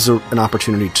gives an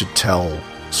opportunity to tell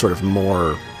sort of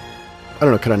more, I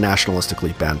don't know, kind of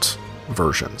nationalistically bent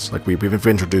versions. Like we've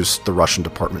introduced the Russian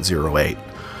Department 08,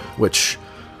 which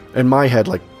in my head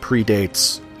like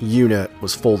predates Unit,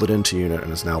 was folded into Unit,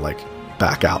 and is now like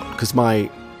back out. Because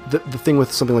the thing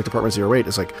with something like Department 08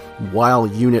 is like, while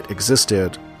Unit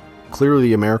existed,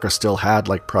 clearly America still had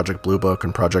like Project Blue Book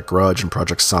and Project Grudge and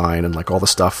Project Sign and like all the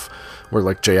stuff where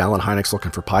like J. Allen Hynek's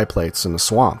looking for pie plates in the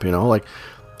swamp, you know, like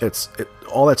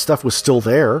all that stuff was still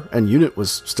there, and Unit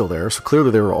was still there. So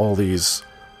clearly there were all these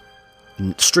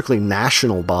strictly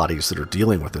national bodies that are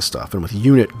dealing with this stuff, and with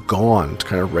Unit gone to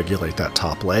kind of regulate that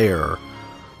top layer,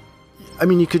 I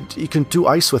mean, you can do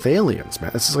ice with aliens,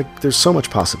 man. It's like there's so much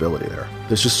possibility there.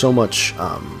 There's just so much.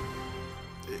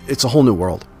 It's a whole new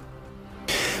world.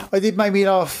 I did make me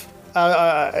laugh.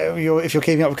 If you're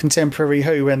keeping up with contemporary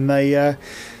Who, when they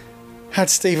had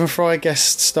Stephen Fry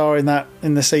guest star in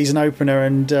the season opener,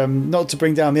 and not to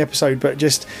bring down the episode, but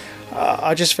just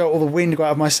I just felt all the wind go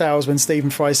out of my sails when Stephen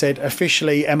Fry said,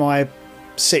 "Officially,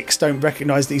 MI6 don't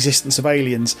recognise the existence of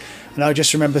aliens," and I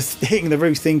just remember hitting the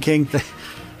roof thinking,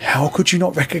 how could you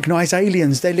not recognise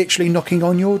aliens? They're literally knocking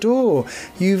on your door.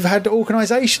 You've had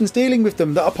organisations dealing with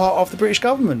them that are part of the British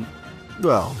government.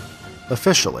 Well,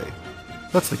 officially.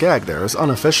 That's the gag there. Is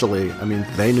unofficially, I mean,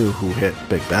 they knew who hit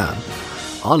Big Ben.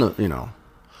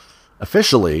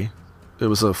 Officially, it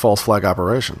was a false flag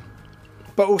operation.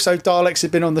 But also, Daleks had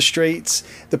been on the streets.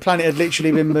 The planet had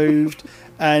literally been moved.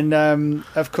 And,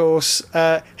 of course,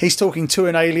 he's talking to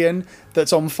an alien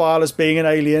that's on file as being an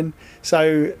alien.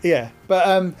 So, yeah.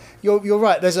 But you're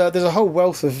right. There's a whole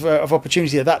wealth of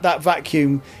opportunity there. That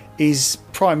vacuum is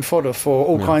prime fodder for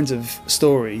all kinds of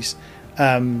stories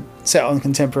set on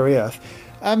contemporary Earth.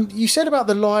 You said about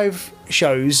the live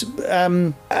shows,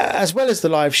 as well as the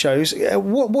live shows,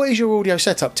 what is your audio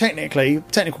setup?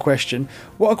 Technical question,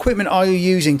 what equipment are you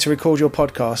using to record your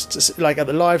podcasts, like at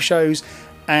the live shows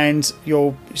and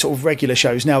your sort of regular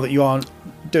shows, now that you aren't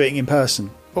doing it in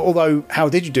person? Although, how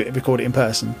did you record it in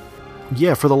person?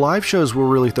 Yeah, for the live shows, we're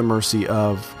really at the mercy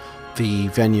of the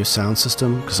venue sound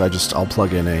system, because I'll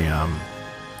plug in a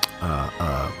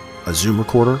Zoom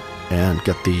recorder and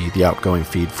get the outgoing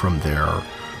feed from their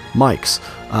mics.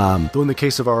 Though in the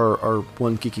case of our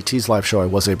one Geeky Tease live show, I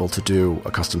was able to do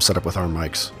a custom setup with our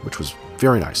mics, which was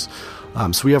very nice.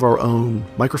 So we have our own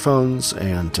microphones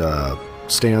and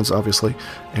stands, obviously,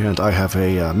 and I have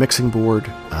a mixing board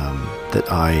that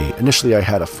I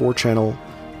had a 4-channel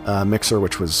mixer,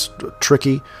 which was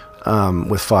tricky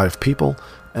with 5 people,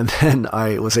 and then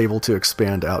I was able to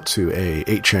expand out to a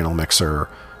 8-channel mixer,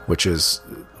 which is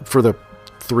for the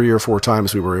 3 or 4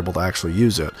 times we were able to actually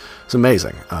use it. It's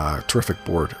amazing. Terrific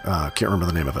board. Can't remember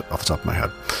the name of it off the top of my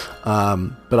head.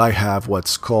 But I have what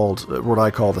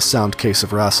I call the sound case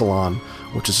of Rassilon,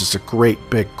 which is just a great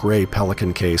big gray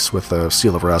Pelican case with a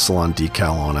Seal of Rassilon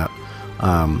decal on it,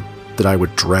 that I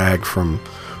would drag from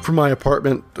my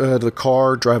apartment to the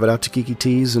car, drive it out to Geeky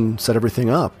Tease, and set everything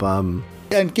up. And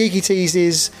Geeky Tease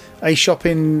is a shop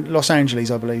in Los Angeles,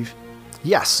 I believe.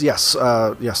 Yes.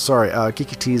 Sorry.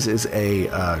 Geeky Tease is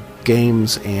a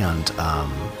games and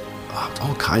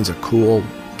all kinds of cool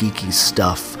geeky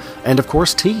stuff And of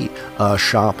course, Tea, a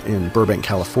shop in Burbank,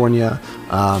 California.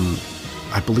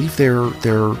 I believe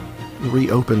they're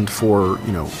reopened for,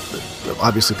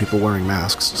 obviously people wearing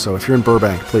masks. So if you're in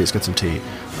Burbank, please get some tea.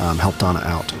 Help Donna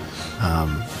out.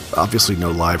 Obviously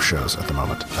no live shows at the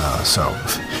moment, so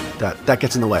that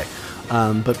gets in the way.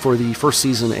 But for the first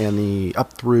season and the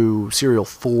up through Serial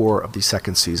 4 of the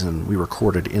second season, we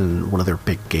recorded in one of their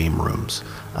big game rooms,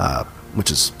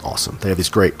 which is awesome. They have these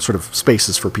great sort of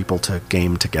spaces for people to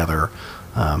game together.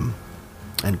 And,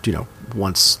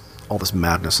 once all this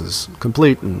madness is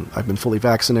complete and I've been fully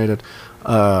vaccinated,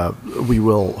 we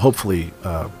will hopefully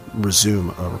resume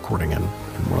recording in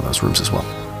one of those rooms as well.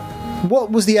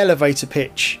 What was the elevator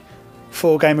pitch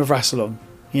for Game of Rassilon?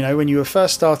 When you were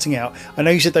first starting out, I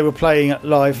know you said they were playing at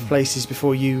live places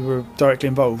before you were directly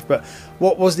involved, but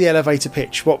what was the elevator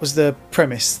pitch? What was the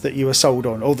premise that you were sold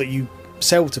on, or that you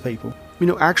sell to people?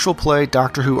 Actual play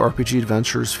Doctor Who RPG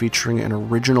adventures featuring an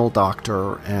original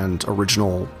Doctor and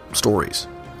original stories.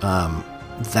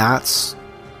 That's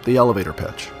the elevator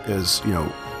pitch. It's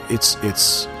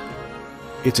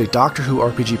a Doctor Who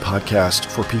RPG podcast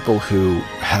for people who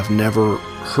have never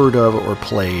heard of or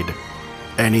played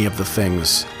any of the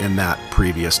things in that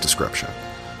previous description.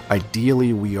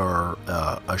 Ideally, we are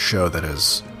a show that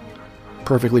is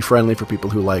perfectly friendly for people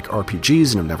who like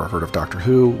RPGs and have never heard of Doctor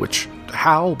Who,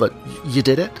 but you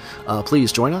did it.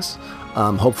 Please join us.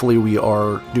 Hopefully we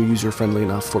are new user-friendly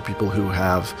enough for people who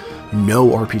have no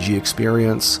RPG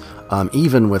experience,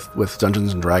 even with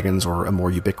Dungeons & Dragons or a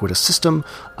more ubiquitous system.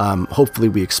 Hopefully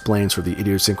we explain sort of the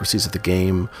idiosyncrasies of the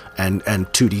game and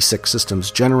 2D6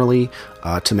 systems generally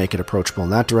to make it approachable in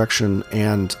that direction.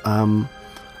 And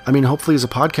hopefully as a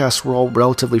podcast, we're all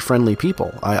relatively friendly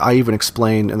people. I even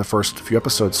explain in the first few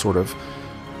episodes sort of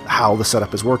how the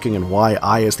setup is working and why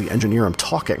I, as the engineer, am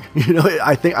talking.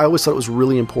 I always thought it was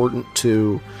really important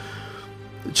to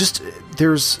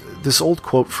there's this old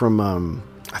quote from,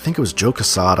 I think it was Joe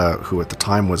Quesada, who at the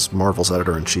time was Marvel's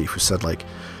editor-in-chief, who said,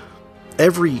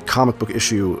 every comic book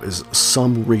issue is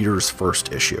some reader's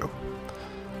first issue.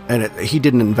 And he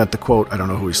didn't invent the quote. I don't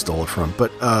know who he stole it from,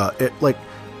 but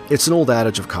it's an old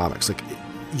adage of comics.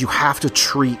 You have to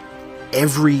treat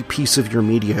every piece of your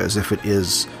media as if it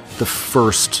is the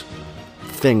first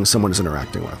thing someone is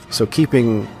interacting with. So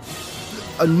keeping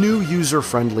a new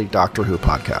user-friendly Doctor Who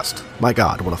podcast. My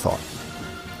God, what a thought.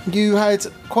 You had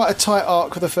quite a tight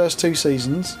arc for the first 2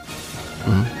 seasons.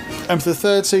 Mm-hmm. And for the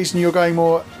third season, you're going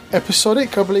more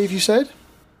episodic, I believe you said?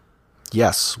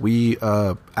 Yes. We,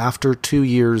 after 2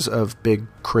 years of big,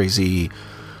 crazy,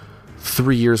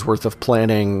 3 years worth of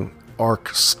planning, arc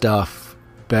stuff,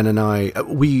 Ben and I,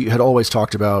 we had always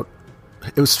talked about,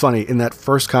 it was funny, in that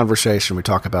first conversation we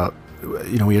talked about,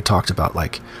 we had talked about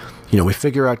we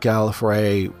figure out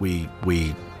Gallifrey, we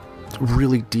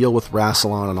really deal with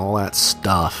Rassilon and all that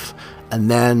stuff,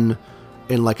 and then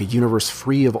in a universe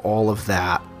free of all of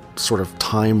that sort of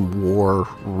time war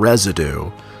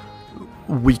residue,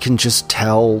 we can just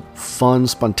tell fun,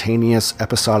 spontaneous,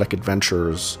 episodic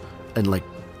adventures and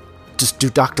just do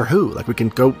Doctor Who. We can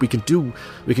go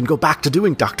back to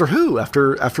doing Doctor Who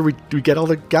after we get all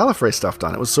the Gallifrey stuff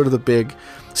done. It was sort of the big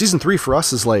season 3 for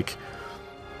us is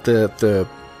the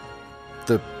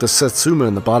Satsuma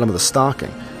in the bottom of the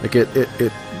stocking.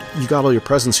 You got all your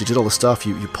presents, you did all the stuff,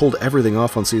 you pulled everything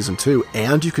off on season 2,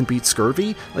 and you can beat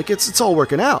scurvy. It's all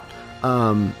working out.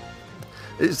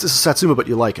 It's a Satsuma, but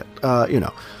you like it,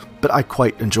 But I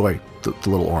quite enjoy the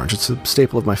Little Orange. It's a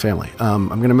staple of my family. I'm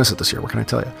going to miss it this year. What can I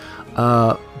tell you?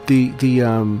 I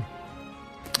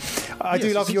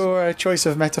do love your choice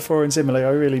of metaphor and simile. I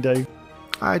really do.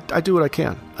 I do what I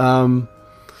can.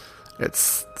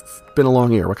 It's been a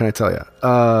long year. What can I tell you?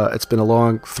 It's been a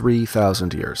long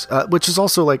 3,000 years, which is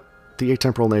also the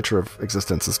atemporal nature of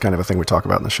existence is kind of a thing we talk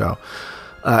about in the show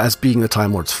as being the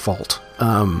Time Lord's fault.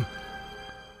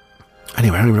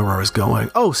 Anyway, I don't even know where I was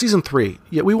going. Oh, season 3.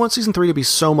 Yeah, we want season 3 to be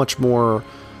so much more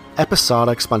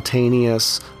episodic,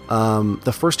 spontaneous.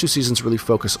 The first 2 seasons really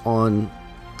focus on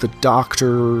the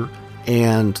Doctor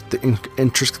and the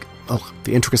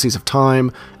intricacies of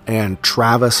time, and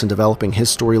Travis and developing his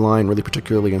storyline, really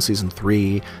particularly in season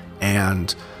 3.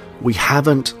 And we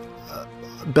haven't,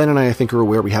 Ben and I think are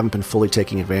aware, we haven't been fully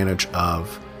taking advantage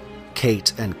of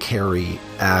Kate and Carrie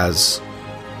as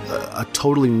a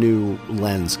totally new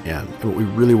lens in. And what we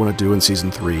really want to do in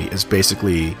season 3 is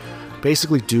basically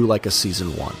do a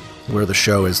season 1, where the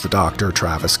show is the Doctor,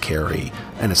 Travis, Carrie,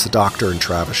 and it's the Doctor and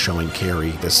Travis showing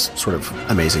Carrie this sort of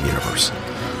amazing universe.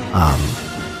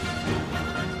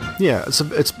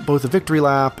 It's both a victory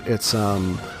lap. It's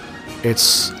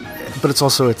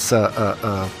also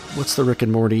a what's the Rick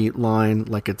and Morty line?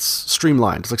 Like, it's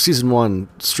streamlined. It's like season 1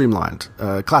 streamlined.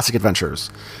 Classic adventures.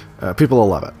 People will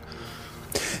love it.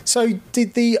 So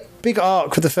did the big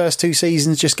arc for the first 2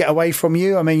 seasons just get away from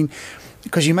you? I mean,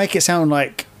 because you make it sound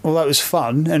like, although it was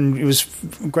fun and it was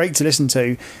great to listen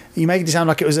to, you make it sound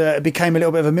like it became a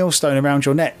little bit of a millstone around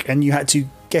your neck, and you had to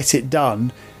get it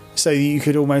done so you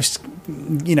could almost,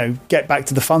 get back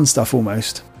to the fun stuff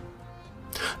almost.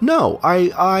 No,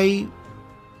 I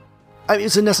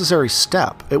it's a necessary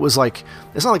step. It was like,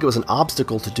 it's not like it was an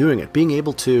obstacle to doing it. Being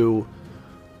able to...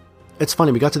 It's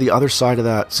funny, we got to the other side of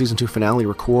that season 2 finale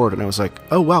record, and I was like,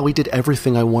 oh wow, we did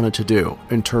everything I wanted to do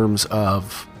in terms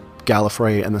of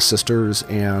Gallifrey and the sisters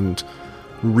and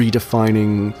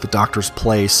redefining the Doctor's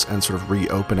place and sort of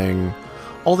reopening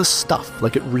all this stuff.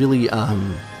 Like, it really...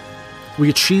 we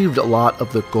achieved a lot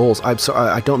of the goals.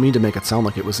 I don't mean to make it sound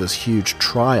like it was this huge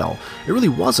trial. It really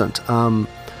wasn't.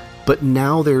 But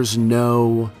now there's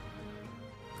no...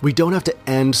 We don't have to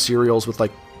end serials with,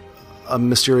 like, a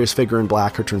mysterious figure in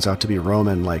black who turns out to be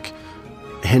Roman, like,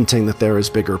 hinting that there is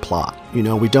bigger plot. We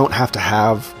don't have to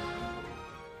have...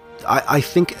 I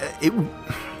think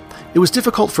it was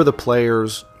difficult for the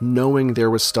players knowing there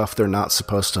was stuff they're not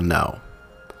supposed to know.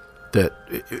 That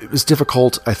it was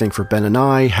difficult, I think, for Ben and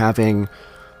I having,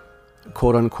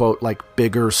 quote-unquote, like,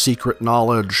 bigger secret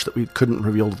knowledge that we couldn't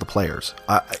reveal to the players.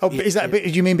 Do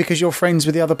you mean because you're friends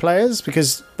with the other players?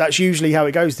 Because that's usually how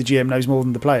it goes. The GM knows more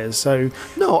than the players, so...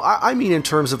 No, I mean in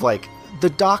terms of, like, the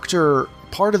Doctor...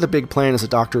 Part of the big plan is the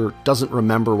Doctor doesn't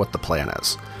remember what the plan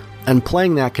is. And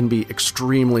playing that can be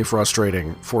extremely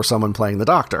frustrating for someone playing the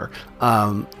Doctor.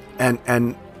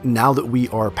 And now that we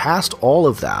are past all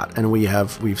of that, and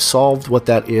we've solved what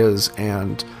that is,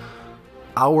 and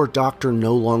our Doctor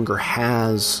no longer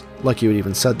has, like you had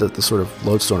even said, the sort of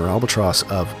lodestone or albatross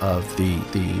of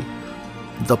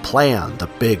the plan, the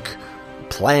big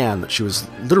plan that she was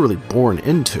literally born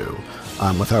into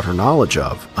without her knowledge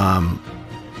of.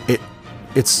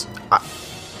 It's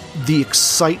the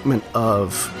excitement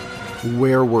of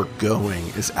where we're going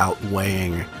is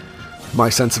outweighing my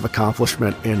sense of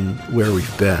accomplishment in where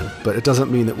we've been, but it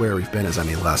doesn't mean that where we've been is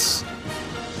any less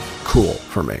cool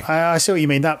for me. I see what you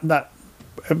mean. That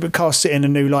casts it in a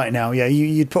new light now. Yeah,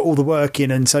 you'd put all the work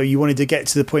in, and so you wanted to get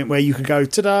to the point where you could go,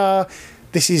 ta-da,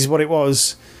 this is what it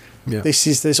was. Yeah. This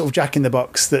is the sort of Jack in the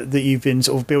Box that you've been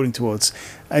sort of building towards.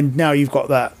 And now you've got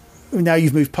that. Now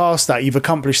you've moved past that. You've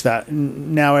accomplished that.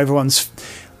 Now everyone's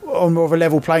on more of a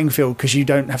level playing field because you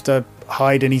don't have to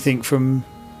hide anything from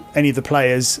any of the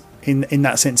players in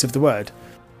that sense of the word.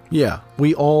 Yeah,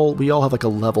 we all have like a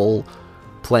level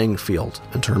playing field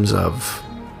in terms of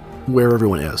where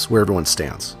everyone is, where everyone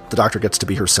stands. The Doctor gets to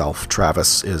be herself.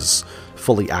 Travis is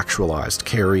fully actualized.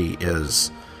 Carrie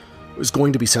is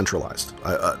going to be centralized.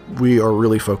 We are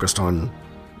really focused on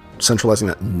centralizing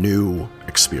that new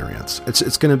experience.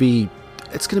 It's going to be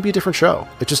a different show.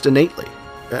 It just innately.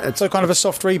 It's so kind of a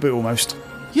soft reboot almost.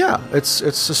 Yeah, it's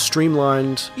a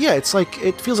streamlined. Yeah, it's like,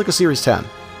 it feels like a Series 10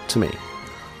 to me.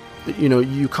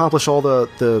 You accomplish all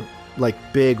the like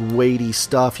big weighty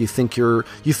stuff. You think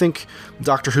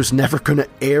Doctor Who's never going to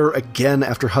air again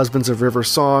after Husbands of River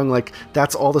Song. Like,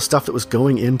 that's all the stuff that was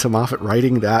going into Moffat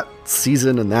writing that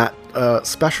season and that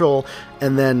special.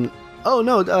 And then, oh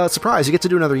no, surprise, you get to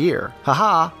do another year.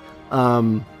 Haha.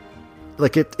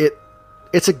 Like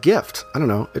it's a gift. I don't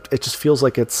know. It just feels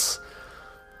like it's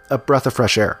a breath of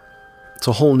fresh air. It's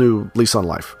a whole new lease on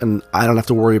life. And I don't have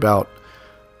to worry about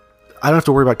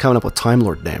coming up with Time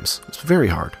Lord names. It's very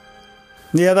hard.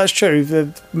 Yeah, that's true.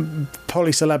 The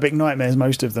polysyllabic nightmares,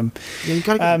 most of them. Yeah, you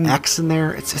gotta get an X in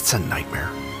there. It's a nightmare.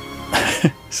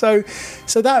 So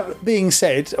that being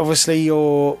said, obviously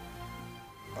you're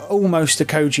almost a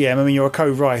co-GM. I mean, you're a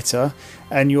co-writer,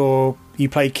 and you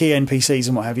play key NPCs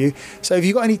and what have you. So have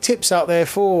you got any tips out there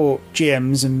for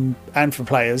GMs and for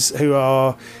players who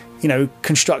are,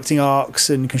 constructing arcs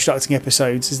and constructing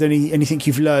episodes? Is there anything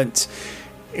you've learnt?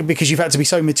 Because you've had to be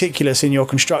so meticulous in your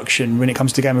construction when it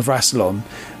comes to Game of Rassilon,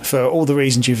 for all the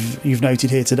reasons you've noted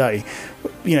here today.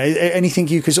 Anything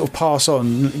you could sort of pass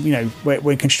on,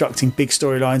 when constructing big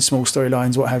storylines, small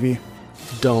storylines, what have you?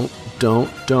 Don't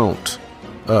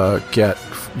get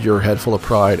your head full of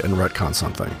pride and retcon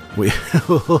something.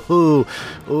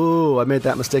 I made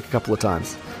that mistake a couple of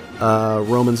times.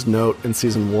 Roman's note in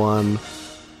season 1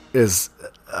 is,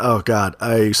 oh god,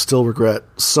 I still regret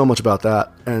so much about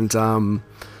that. And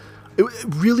it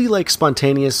really, like,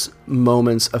 spontaneous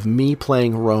moments of me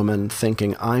playing Roman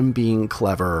thinking I'm being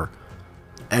clever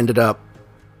ended up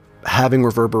having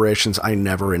reverberations I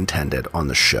never intended on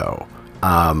the show.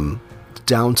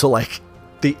 Down to, like,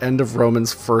 the end of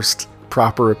Roman's first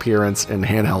proper appearance in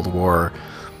Handheld War,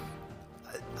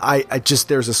 I just,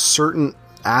 there's a certain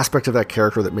aspect of that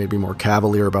character that made me more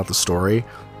cavalier about the story,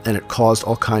 and it caused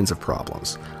all kinds of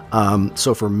problems.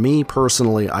 So for me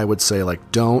personally, I would say,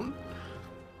 like, don't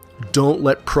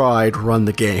let pride run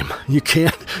the game. You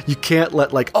can't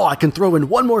let, like, oh, I can throw in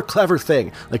one more clever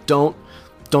thing. Like, don't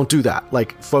do that.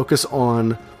 Like, focus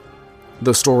on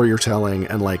the story you're telling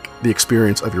and, like, the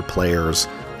experience of your players,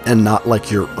 and not,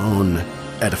 like, your own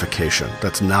edification.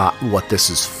 That's not what this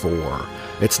is for.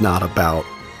 It's not about,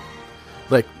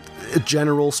 like,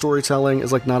 general storytelling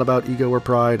is, like, not about ego or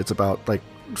pride. It's about, like,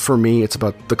 for me, it's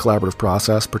about the collaborative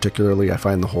process. Particularly, I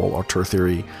find the whole auteur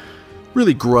theory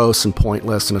really gross and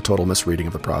pointless, and a total misreading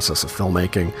of the process of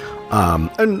filmmaking,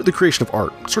 and the creation of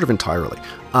art, sort of entirely.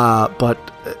 But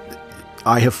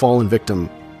I have fallen victim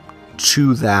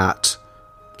to that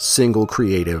single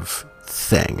creative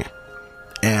thing.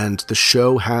 And the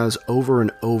show has, over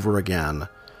and over again,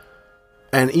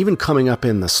 and even coming up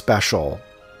in the special,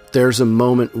 there's a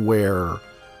moment where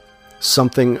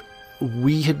something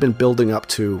we had been building up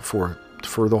to for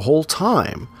the whole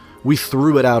time, we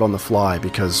threw it out on the fly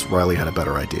because Riley had a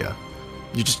better idea.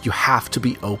 You have to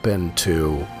be open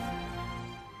to,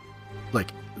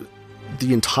 like,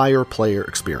 the entire player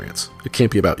experience. It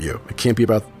can't be about you. It can't be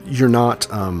about, you're not,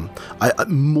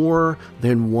 more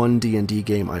than one D&D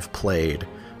game I've played,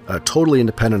 totally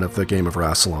independent of the game of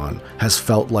Rassilon, has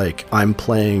felt like I'm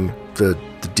playing the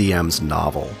DM's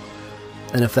novel.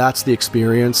 And if that's the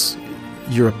experience,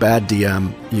 you're a bad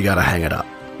DM, you gotta hang it up.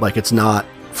 Like, it's not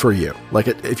for you. Like,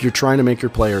 if you're trying to make your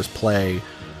players play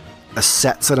a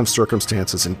set of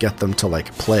circumstances and get them to,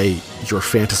 like, play your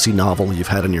fantasy novel you've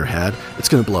had in your head, it's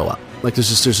gonna blow up. Like,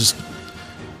 there's just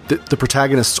the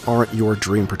protagonists aren't your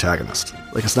dream protagonist.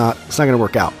 Like, it's not gonna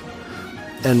work out.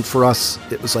 And for us,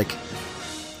 it was like,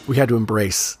 we had to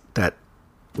embrace that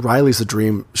Riley's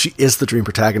she is the dream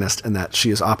protagonist, and that she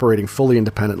is operating fully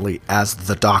independently as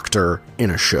the Doctor in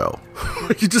a show.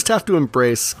 You just have to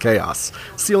embrace chaos.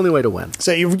 It's the only way to win.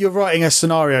 So you're writing a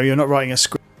scenario, you're not writing a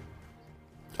script.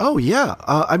 Oh, yeah.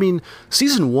 I mean,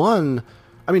 season 1,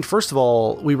 first of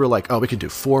all, we were like, oh, we can do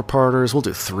 4-parters, we'll do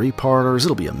 3-parters,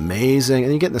 it'll be amazing.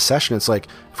 And you get in the session, it's like,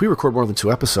 if we record more than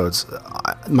 2 episodes,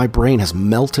 my brain has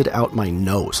melted out my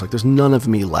nose. Like, there's none of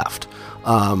me left.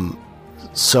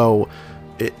 So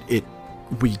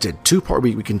we did 2-part,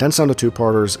 we condensed down to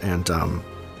 2-parters, and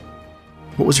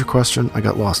what was your question? I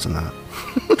got lost in that.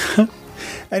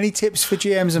 Any tips for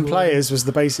GMs and players was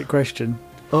the basic question.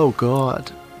 Oh,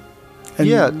 God. And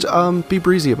yeah, be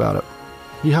breezy about it.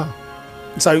 Yeah.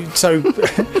 So I was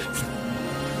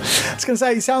going to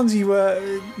say, it sounds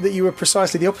that you were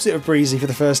precisely the opposite of breezy for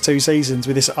the first 2 seasons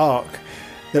with this arc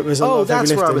that was a lot of heavy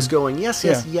that's where I lifting. was going. Yes.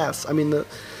 I mean, the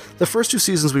first 2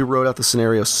 seasons we wrote out the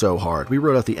scenario so hard. We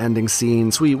wrote out the ending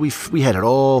scenes. We had it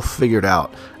all figured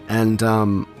out. And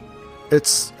Devils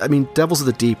of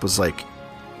the Deep was like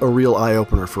a real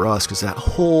eye-opener for us, because that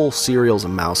whole serial's a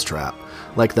mousetrap.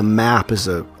 Like, the map is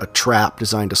a trap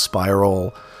designed to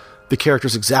spiral. The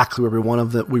characters exactly where we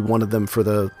wanted them for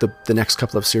the next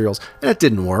couple of serials, and it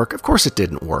didn't work. Of course it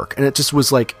didn't work, and it just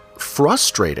was, like,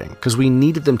 frustrating, because we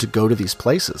needed them to go to these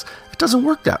places. It doesn't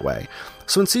work that way.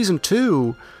 So in season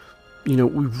 2, we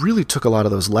really took a lot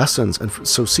of those lessons, and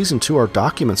so season 2, our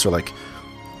documents are like,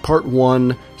 part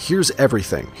 1, here's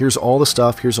everything. Here's all the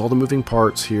stuff, here's all the moving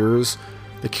parts, here's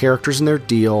the characters and their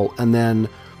deal, and then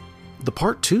the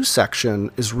part 2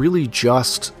 section is really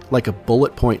just like a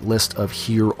bullet point list of,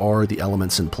 here are the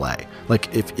elements in play.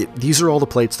 Like, if these are all the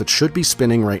plates that should be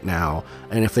spinning right now,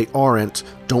 and if they aren't,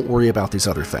 don't worry about these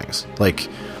other things. Like,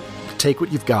 take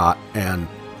what you've got and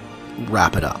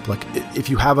wrap it up. Like, if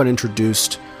you haven't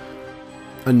introduced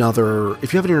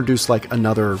like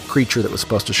another creature that was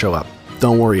supposed to show up,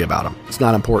 don't worry about them. It's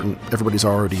not important. Everybody's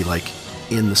already, like,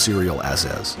 in the serial as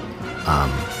is.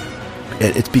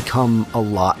 It's become a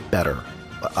lot better.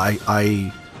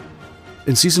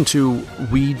 In season 2,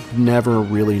 we never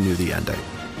really knew the ending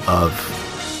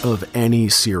of any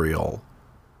serial.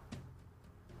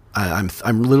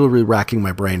 I'm literally racking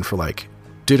my brain for, like,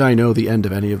 did I know the end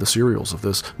of any of the serials of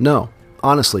this? No,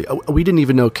 honestly, we didn't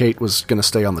even know Kate was going to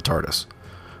stay on the TARDIS.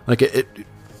 Like,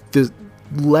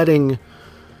 letting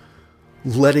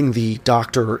the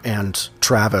Doctor and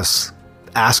Travis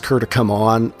ask her to come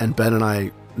on, and Ben and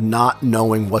I not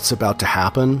knowing what's about to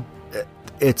happen,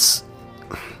 it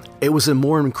was a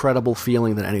more incredible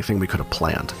feeling than anything we could have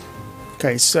planned.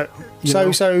 Okay, so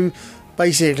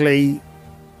basically,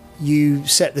 you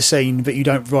set the scene, but you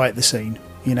don't write the scene.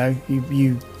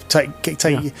 You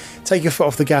take your foot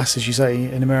off the gas, as you say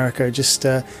in America. Just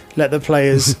let the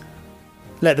players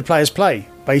play,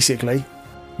 basically.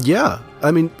 Yeah,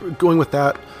 I mean, going with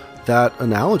that, that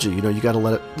analogy. You got to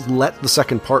let the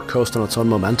second part coast on its own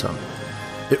momentum.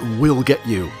 It will get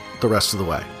you the rest of the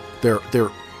way. They're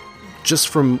just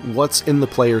from what's in the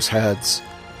players' heads,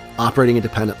 operating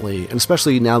independently, and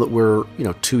especially now that we're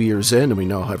 2 years in and we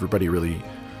know how everybody really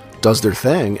does their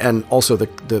thing, and also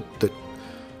the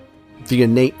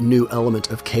innate new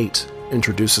element of Kate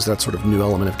introduces that sort of new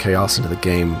element of chaos into the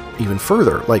game even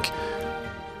further. Like,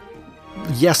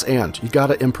 yes, and you got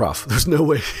to improv. There's no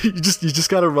way. You just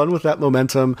got to run with that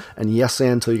momentum and yes,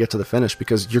 and until you get to the finish,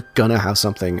 because you're gonna have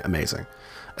something amazing.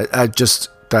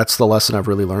 That's the lesson I've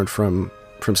really learned from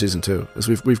season 2, is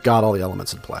we've got all the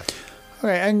elements in play.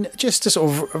 Okay, and just to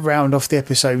sort of round off the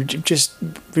episode, just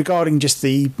regarding just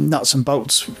the nuts and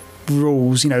bolts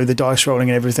rules, the dice rolling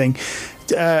and everything.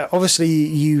 Obviously,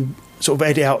 you sort of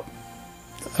edit out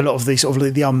a lot of the sort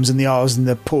of the ums and the ahs and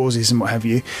the pauses and what have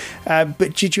you.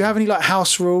 But did you have any like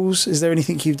house rules? Is there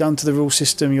anything you've done to the rule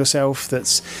system yourself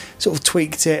that's sort of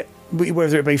tweaked it,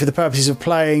 whether it be for the purposes of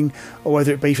playing or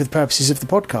whether it be for the purposes of the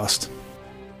podcast?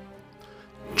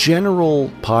 General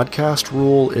podcast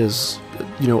rule is,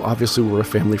 obviously we're a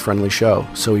family-friendly show,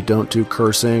 so we don't do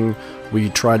cursing. We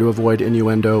try to avoid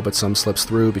innuendo, but some slips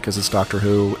through because it's Doctor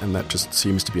Who, and that just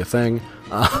seems to be a thing.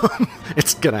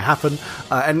 It's going to happen.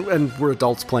 And we're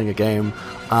adults playing a game.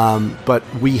 But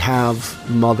we have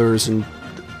mothers, and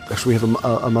actually we have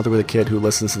a mother with a kid who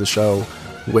listens to the show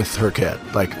with her kid.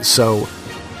 Like, so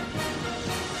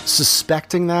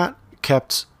suspecting that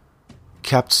kept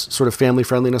sort of family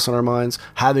friendliness on our minds.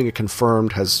 Having it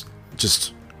confirmed has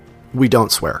just, we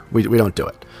don't swear. We don't do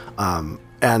it.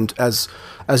 And as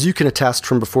you can attest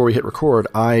from before we hit record,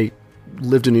 I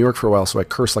lived in New York for a while, so I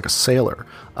cursed like a sailor.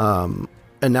 And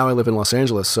now I live in Los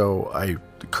Angeles, so I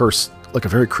curse like a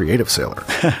very creative sailor.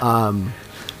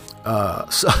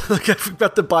 So like, I've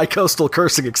got the bi-coastal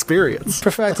cursing experience.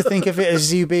 Prefer to think of it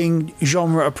as you being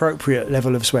genre appropriate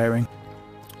level of swearing.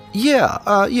 Yeah.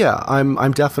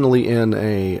 I'm definitely in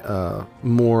a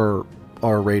more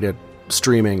R-rated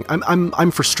streaming.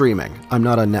 I'm for streaming. I'm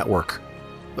not a network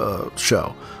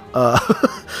show.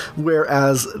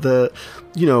 Whereas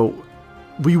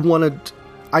we wanted.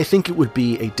 I think it would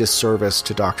be a disservice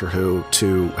to Doctor Who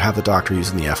to have the Doctor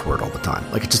using the F word all the time.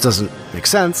 Like, it just doesn't make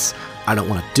sense. I don't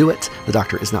want to do it. The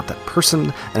Doctor is not that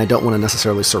person, and I don't want to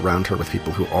necessarily surround her with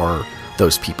people who are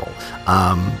those people.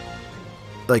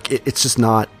 It's just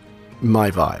not my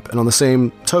vibe. And on the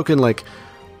same token, like,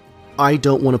 I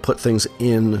don't want to put things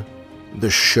in the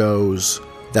shows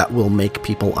that will make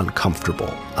people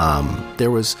uncomfortable.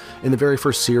 There was, in the very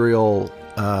first serial,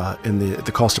 in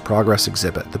the Cost of Progress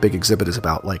exhibit, the big exhibit is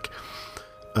about like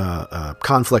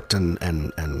conflict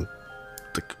and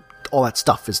all that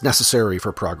stuff is necessary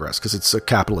for progress because it's a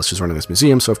capitalist who's running this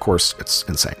museum, so of course it's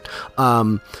insane.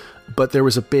 But there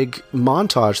was a big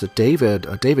montage that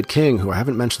David King, who I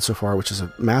haven't mentioned so far, which is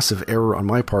a massive error on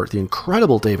my part, the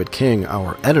incredible David King,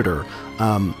 our editor,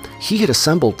 he had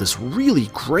assembled this really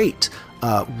great,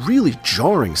 really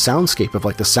jarring soundscape of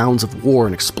like the sounds of war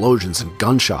and explosions and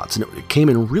gunshots, and it came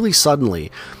in really suddenly.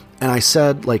 And I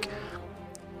said, like,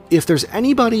 if there's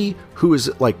anybody who is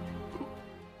like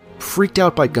freaked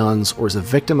out by guns or is a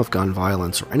victim of gun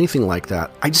violence or anything like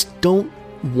that, I just don't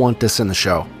want this in the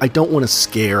show. I don't want to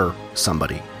scare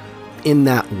somebody in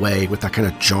that way with that kind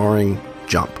of jarring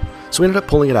jump. So we ended up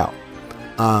pulling it out.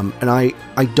 And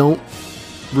I don't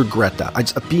regret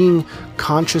that. Being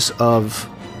conscious of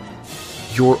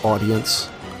your audience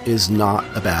is not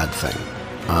a bad thing.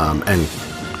 And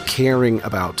caring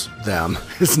about them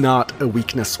is not a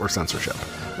weakness or censorship.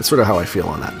 That's sort of how I feel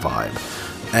on that vibe.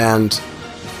 And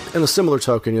in a similar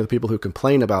token, the people who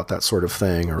complain about that sort of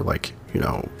thing are like,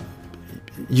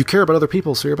 you care about other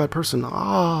people, so you're a bad person.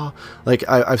 Like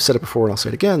I've said it before and I'll say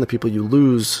it again, the people you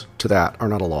lose to that are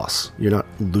not a loss. You're not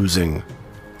losing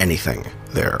anything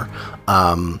there.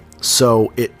 I don't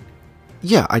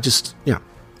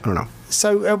know.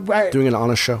 So doing an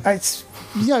honest show. It's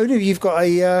you've got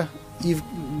a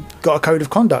code of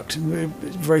conduct.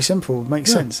 Very simple,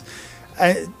 makes sense.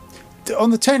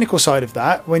 On the technical side of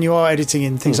that, when you are editing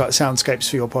in things like soundscapes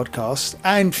for your podcast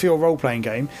and for your role-playing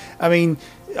game, I mean,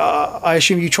 I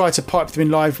assume you try to pipe them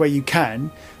in live where you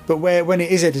can, but when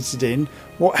it is edited in,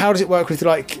 how does it work with,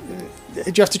 like,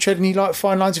 do you have to tread any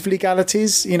fine lines of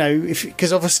legalities?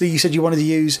 Because obviously you said you wanted to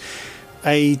use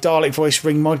a Dalek voice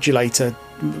ring modulator.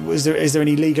 Is there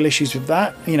any legal issues with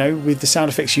that? With the sound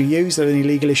effects you use, are there any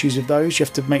legal issues with those? You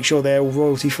have to make sure they're all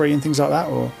royalty free and things like that,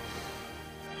 or?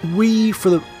 We, for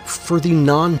the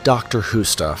non-Doctor Who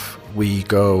stuff, we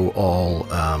go all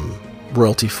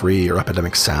royalty-free or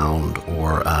Epidemic Sound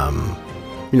or,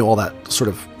 all that sort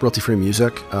of royalty-free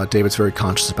music. David's very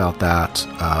conscious about that,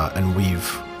 and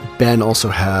we've Ben also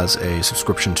has a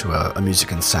subscription to a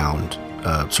music and sound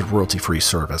sort of royalty-free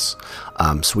service.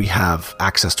 So we have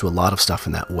access to a lot of stuff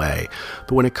in that way.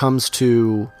 But when it comes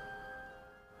to...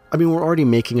 I mean, we're already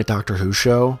making a Doctor Who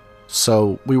show,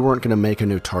 so we weren't going to make a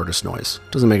new TARDIS noise.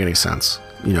 Doesn't make any sense.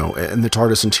 You know, and the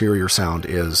TARDIS interior sound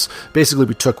is... Basically,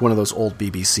 we took one of those old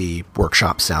BBC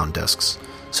workshop sound discs.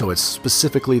 So it's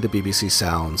specifically the BBC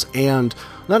sounds, and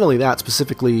not only that,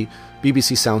 specifically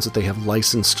BBC sounds that they have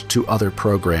licensed to other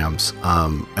programs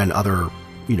and other,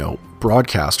 you know,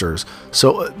 broadcasters.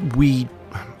 So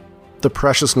the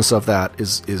preciousness of that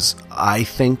is I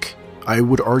think, I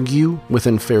would argue,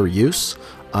 within fair use,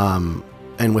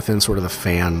 and within sort of the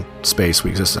fan space we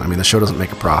exist in. I mean, the show doesn't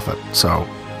make a profit, so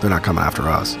they're not coming after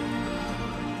us.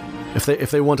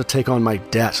 If they want to take on my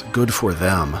debt, good for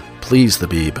them. Please, the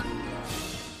Beeb.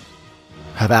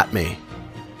 Have at me.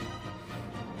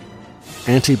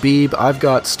 Auntie Beeb, I've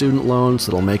got student loans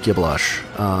that'll make you blush.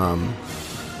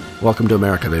 Welcome to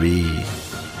America, baby.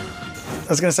 I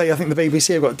was going to say, I think the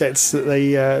BBC have got debts that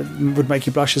they would make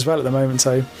you blush as well at the moment,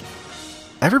 so...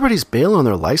 Everybody's bailing on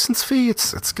their license fee?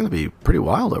 It's going to be pretty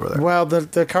wild over there. Well,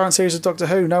 the current series of Doctor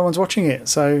Who, no one's watching it,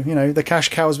 so, you know, the cash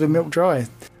cow's been milked dry.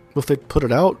 Well, if they put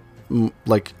it out,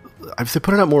 like... If they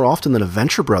put it out more often than a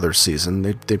Venture Brothers season,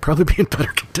 they'd probably be in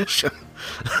better condition.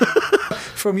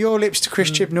 From your lips to Chris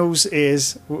Chibnall's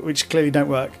ears, which clearly don't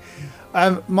work.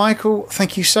 Michael,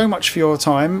 thank you so much for your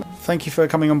time. Thank you for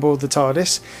coming on board the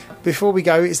TARDIS. Before we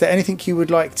go, is there anything you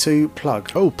would like to plug?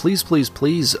 Oh, please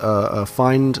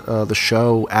find the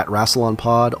show at Rassilon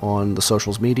Pod on the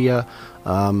socials media,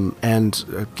 and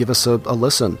give us a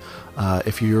listen.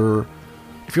 If you're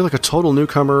like a total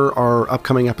newcomer, our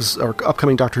upcoming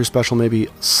Doctor Who special may be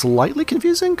slightly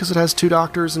confusing because it has 2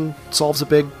 doctors and solves a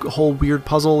big whole weird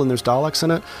puzzle and there's Daleks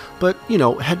in it. But, you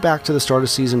know, head back to the start of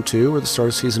season 2 or the start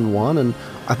of season 1 and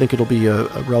I think it'll be a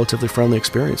relatively friendly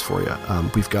experience for you.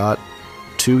 We've got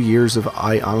 2 years of,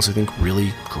 I honestly think,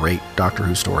 really great Doctor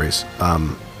Who stories.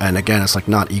 And again, it's like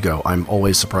not ego. I'm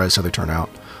always surprised how they turn out.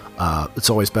 It's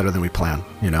always better than we plan,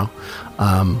 you know?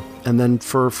 And then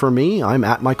for me, I'm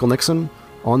at Michael Nixon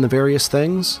on the various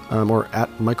things, or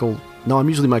at Michael... No, I'm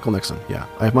usually Michael Nixon, yeah.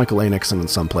 I have Michael A. Nixon in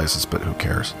some places, but who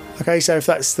cares? Okay, so if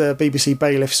that's the BBC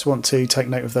bailiffs want to take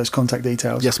note of those contact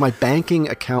details... Yes, my banking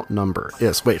account number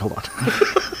is... Wait, hold on.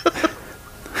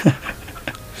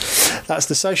 That's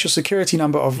the social security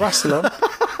number of Rassilon.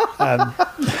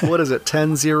 What is it,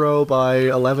 10-0 by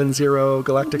 11-0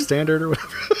 Galactic Standard or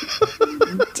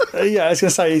whatever? Yeah, I was going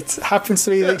to say, it happens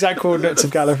to be the exact coordinates of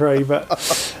Gallifrey, but...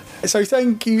 So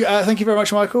thank you very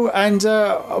much, Michael, and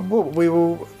we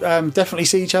will definitely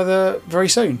see each other very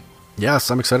soon. Yes,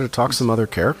 I'm excited to talk some other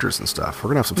characters and stuff.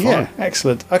 We're going to have some fun. Yeah,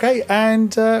 excellent. Okay,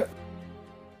 and...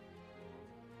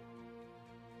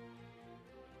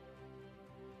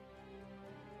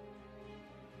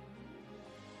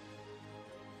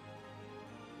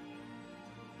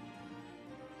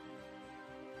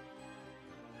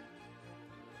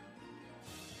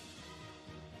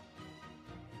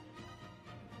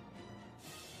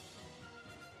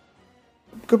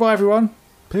 Goodbye, everyone.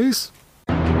 Peace.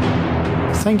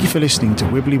 Thank you for listening to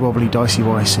Wibbly Wobbly Dicey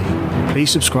YC. Please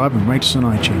subscribe and rate us on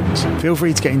iTunes. Feel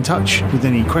free to get in touch with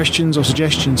any questions or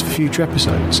suggestions for future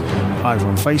episodes, either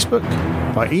on Facebook,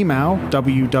 by email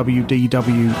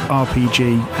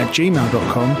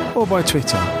www.dwrpg@gmail.com, or by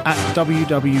Twitter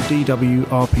 @www.dwrpg.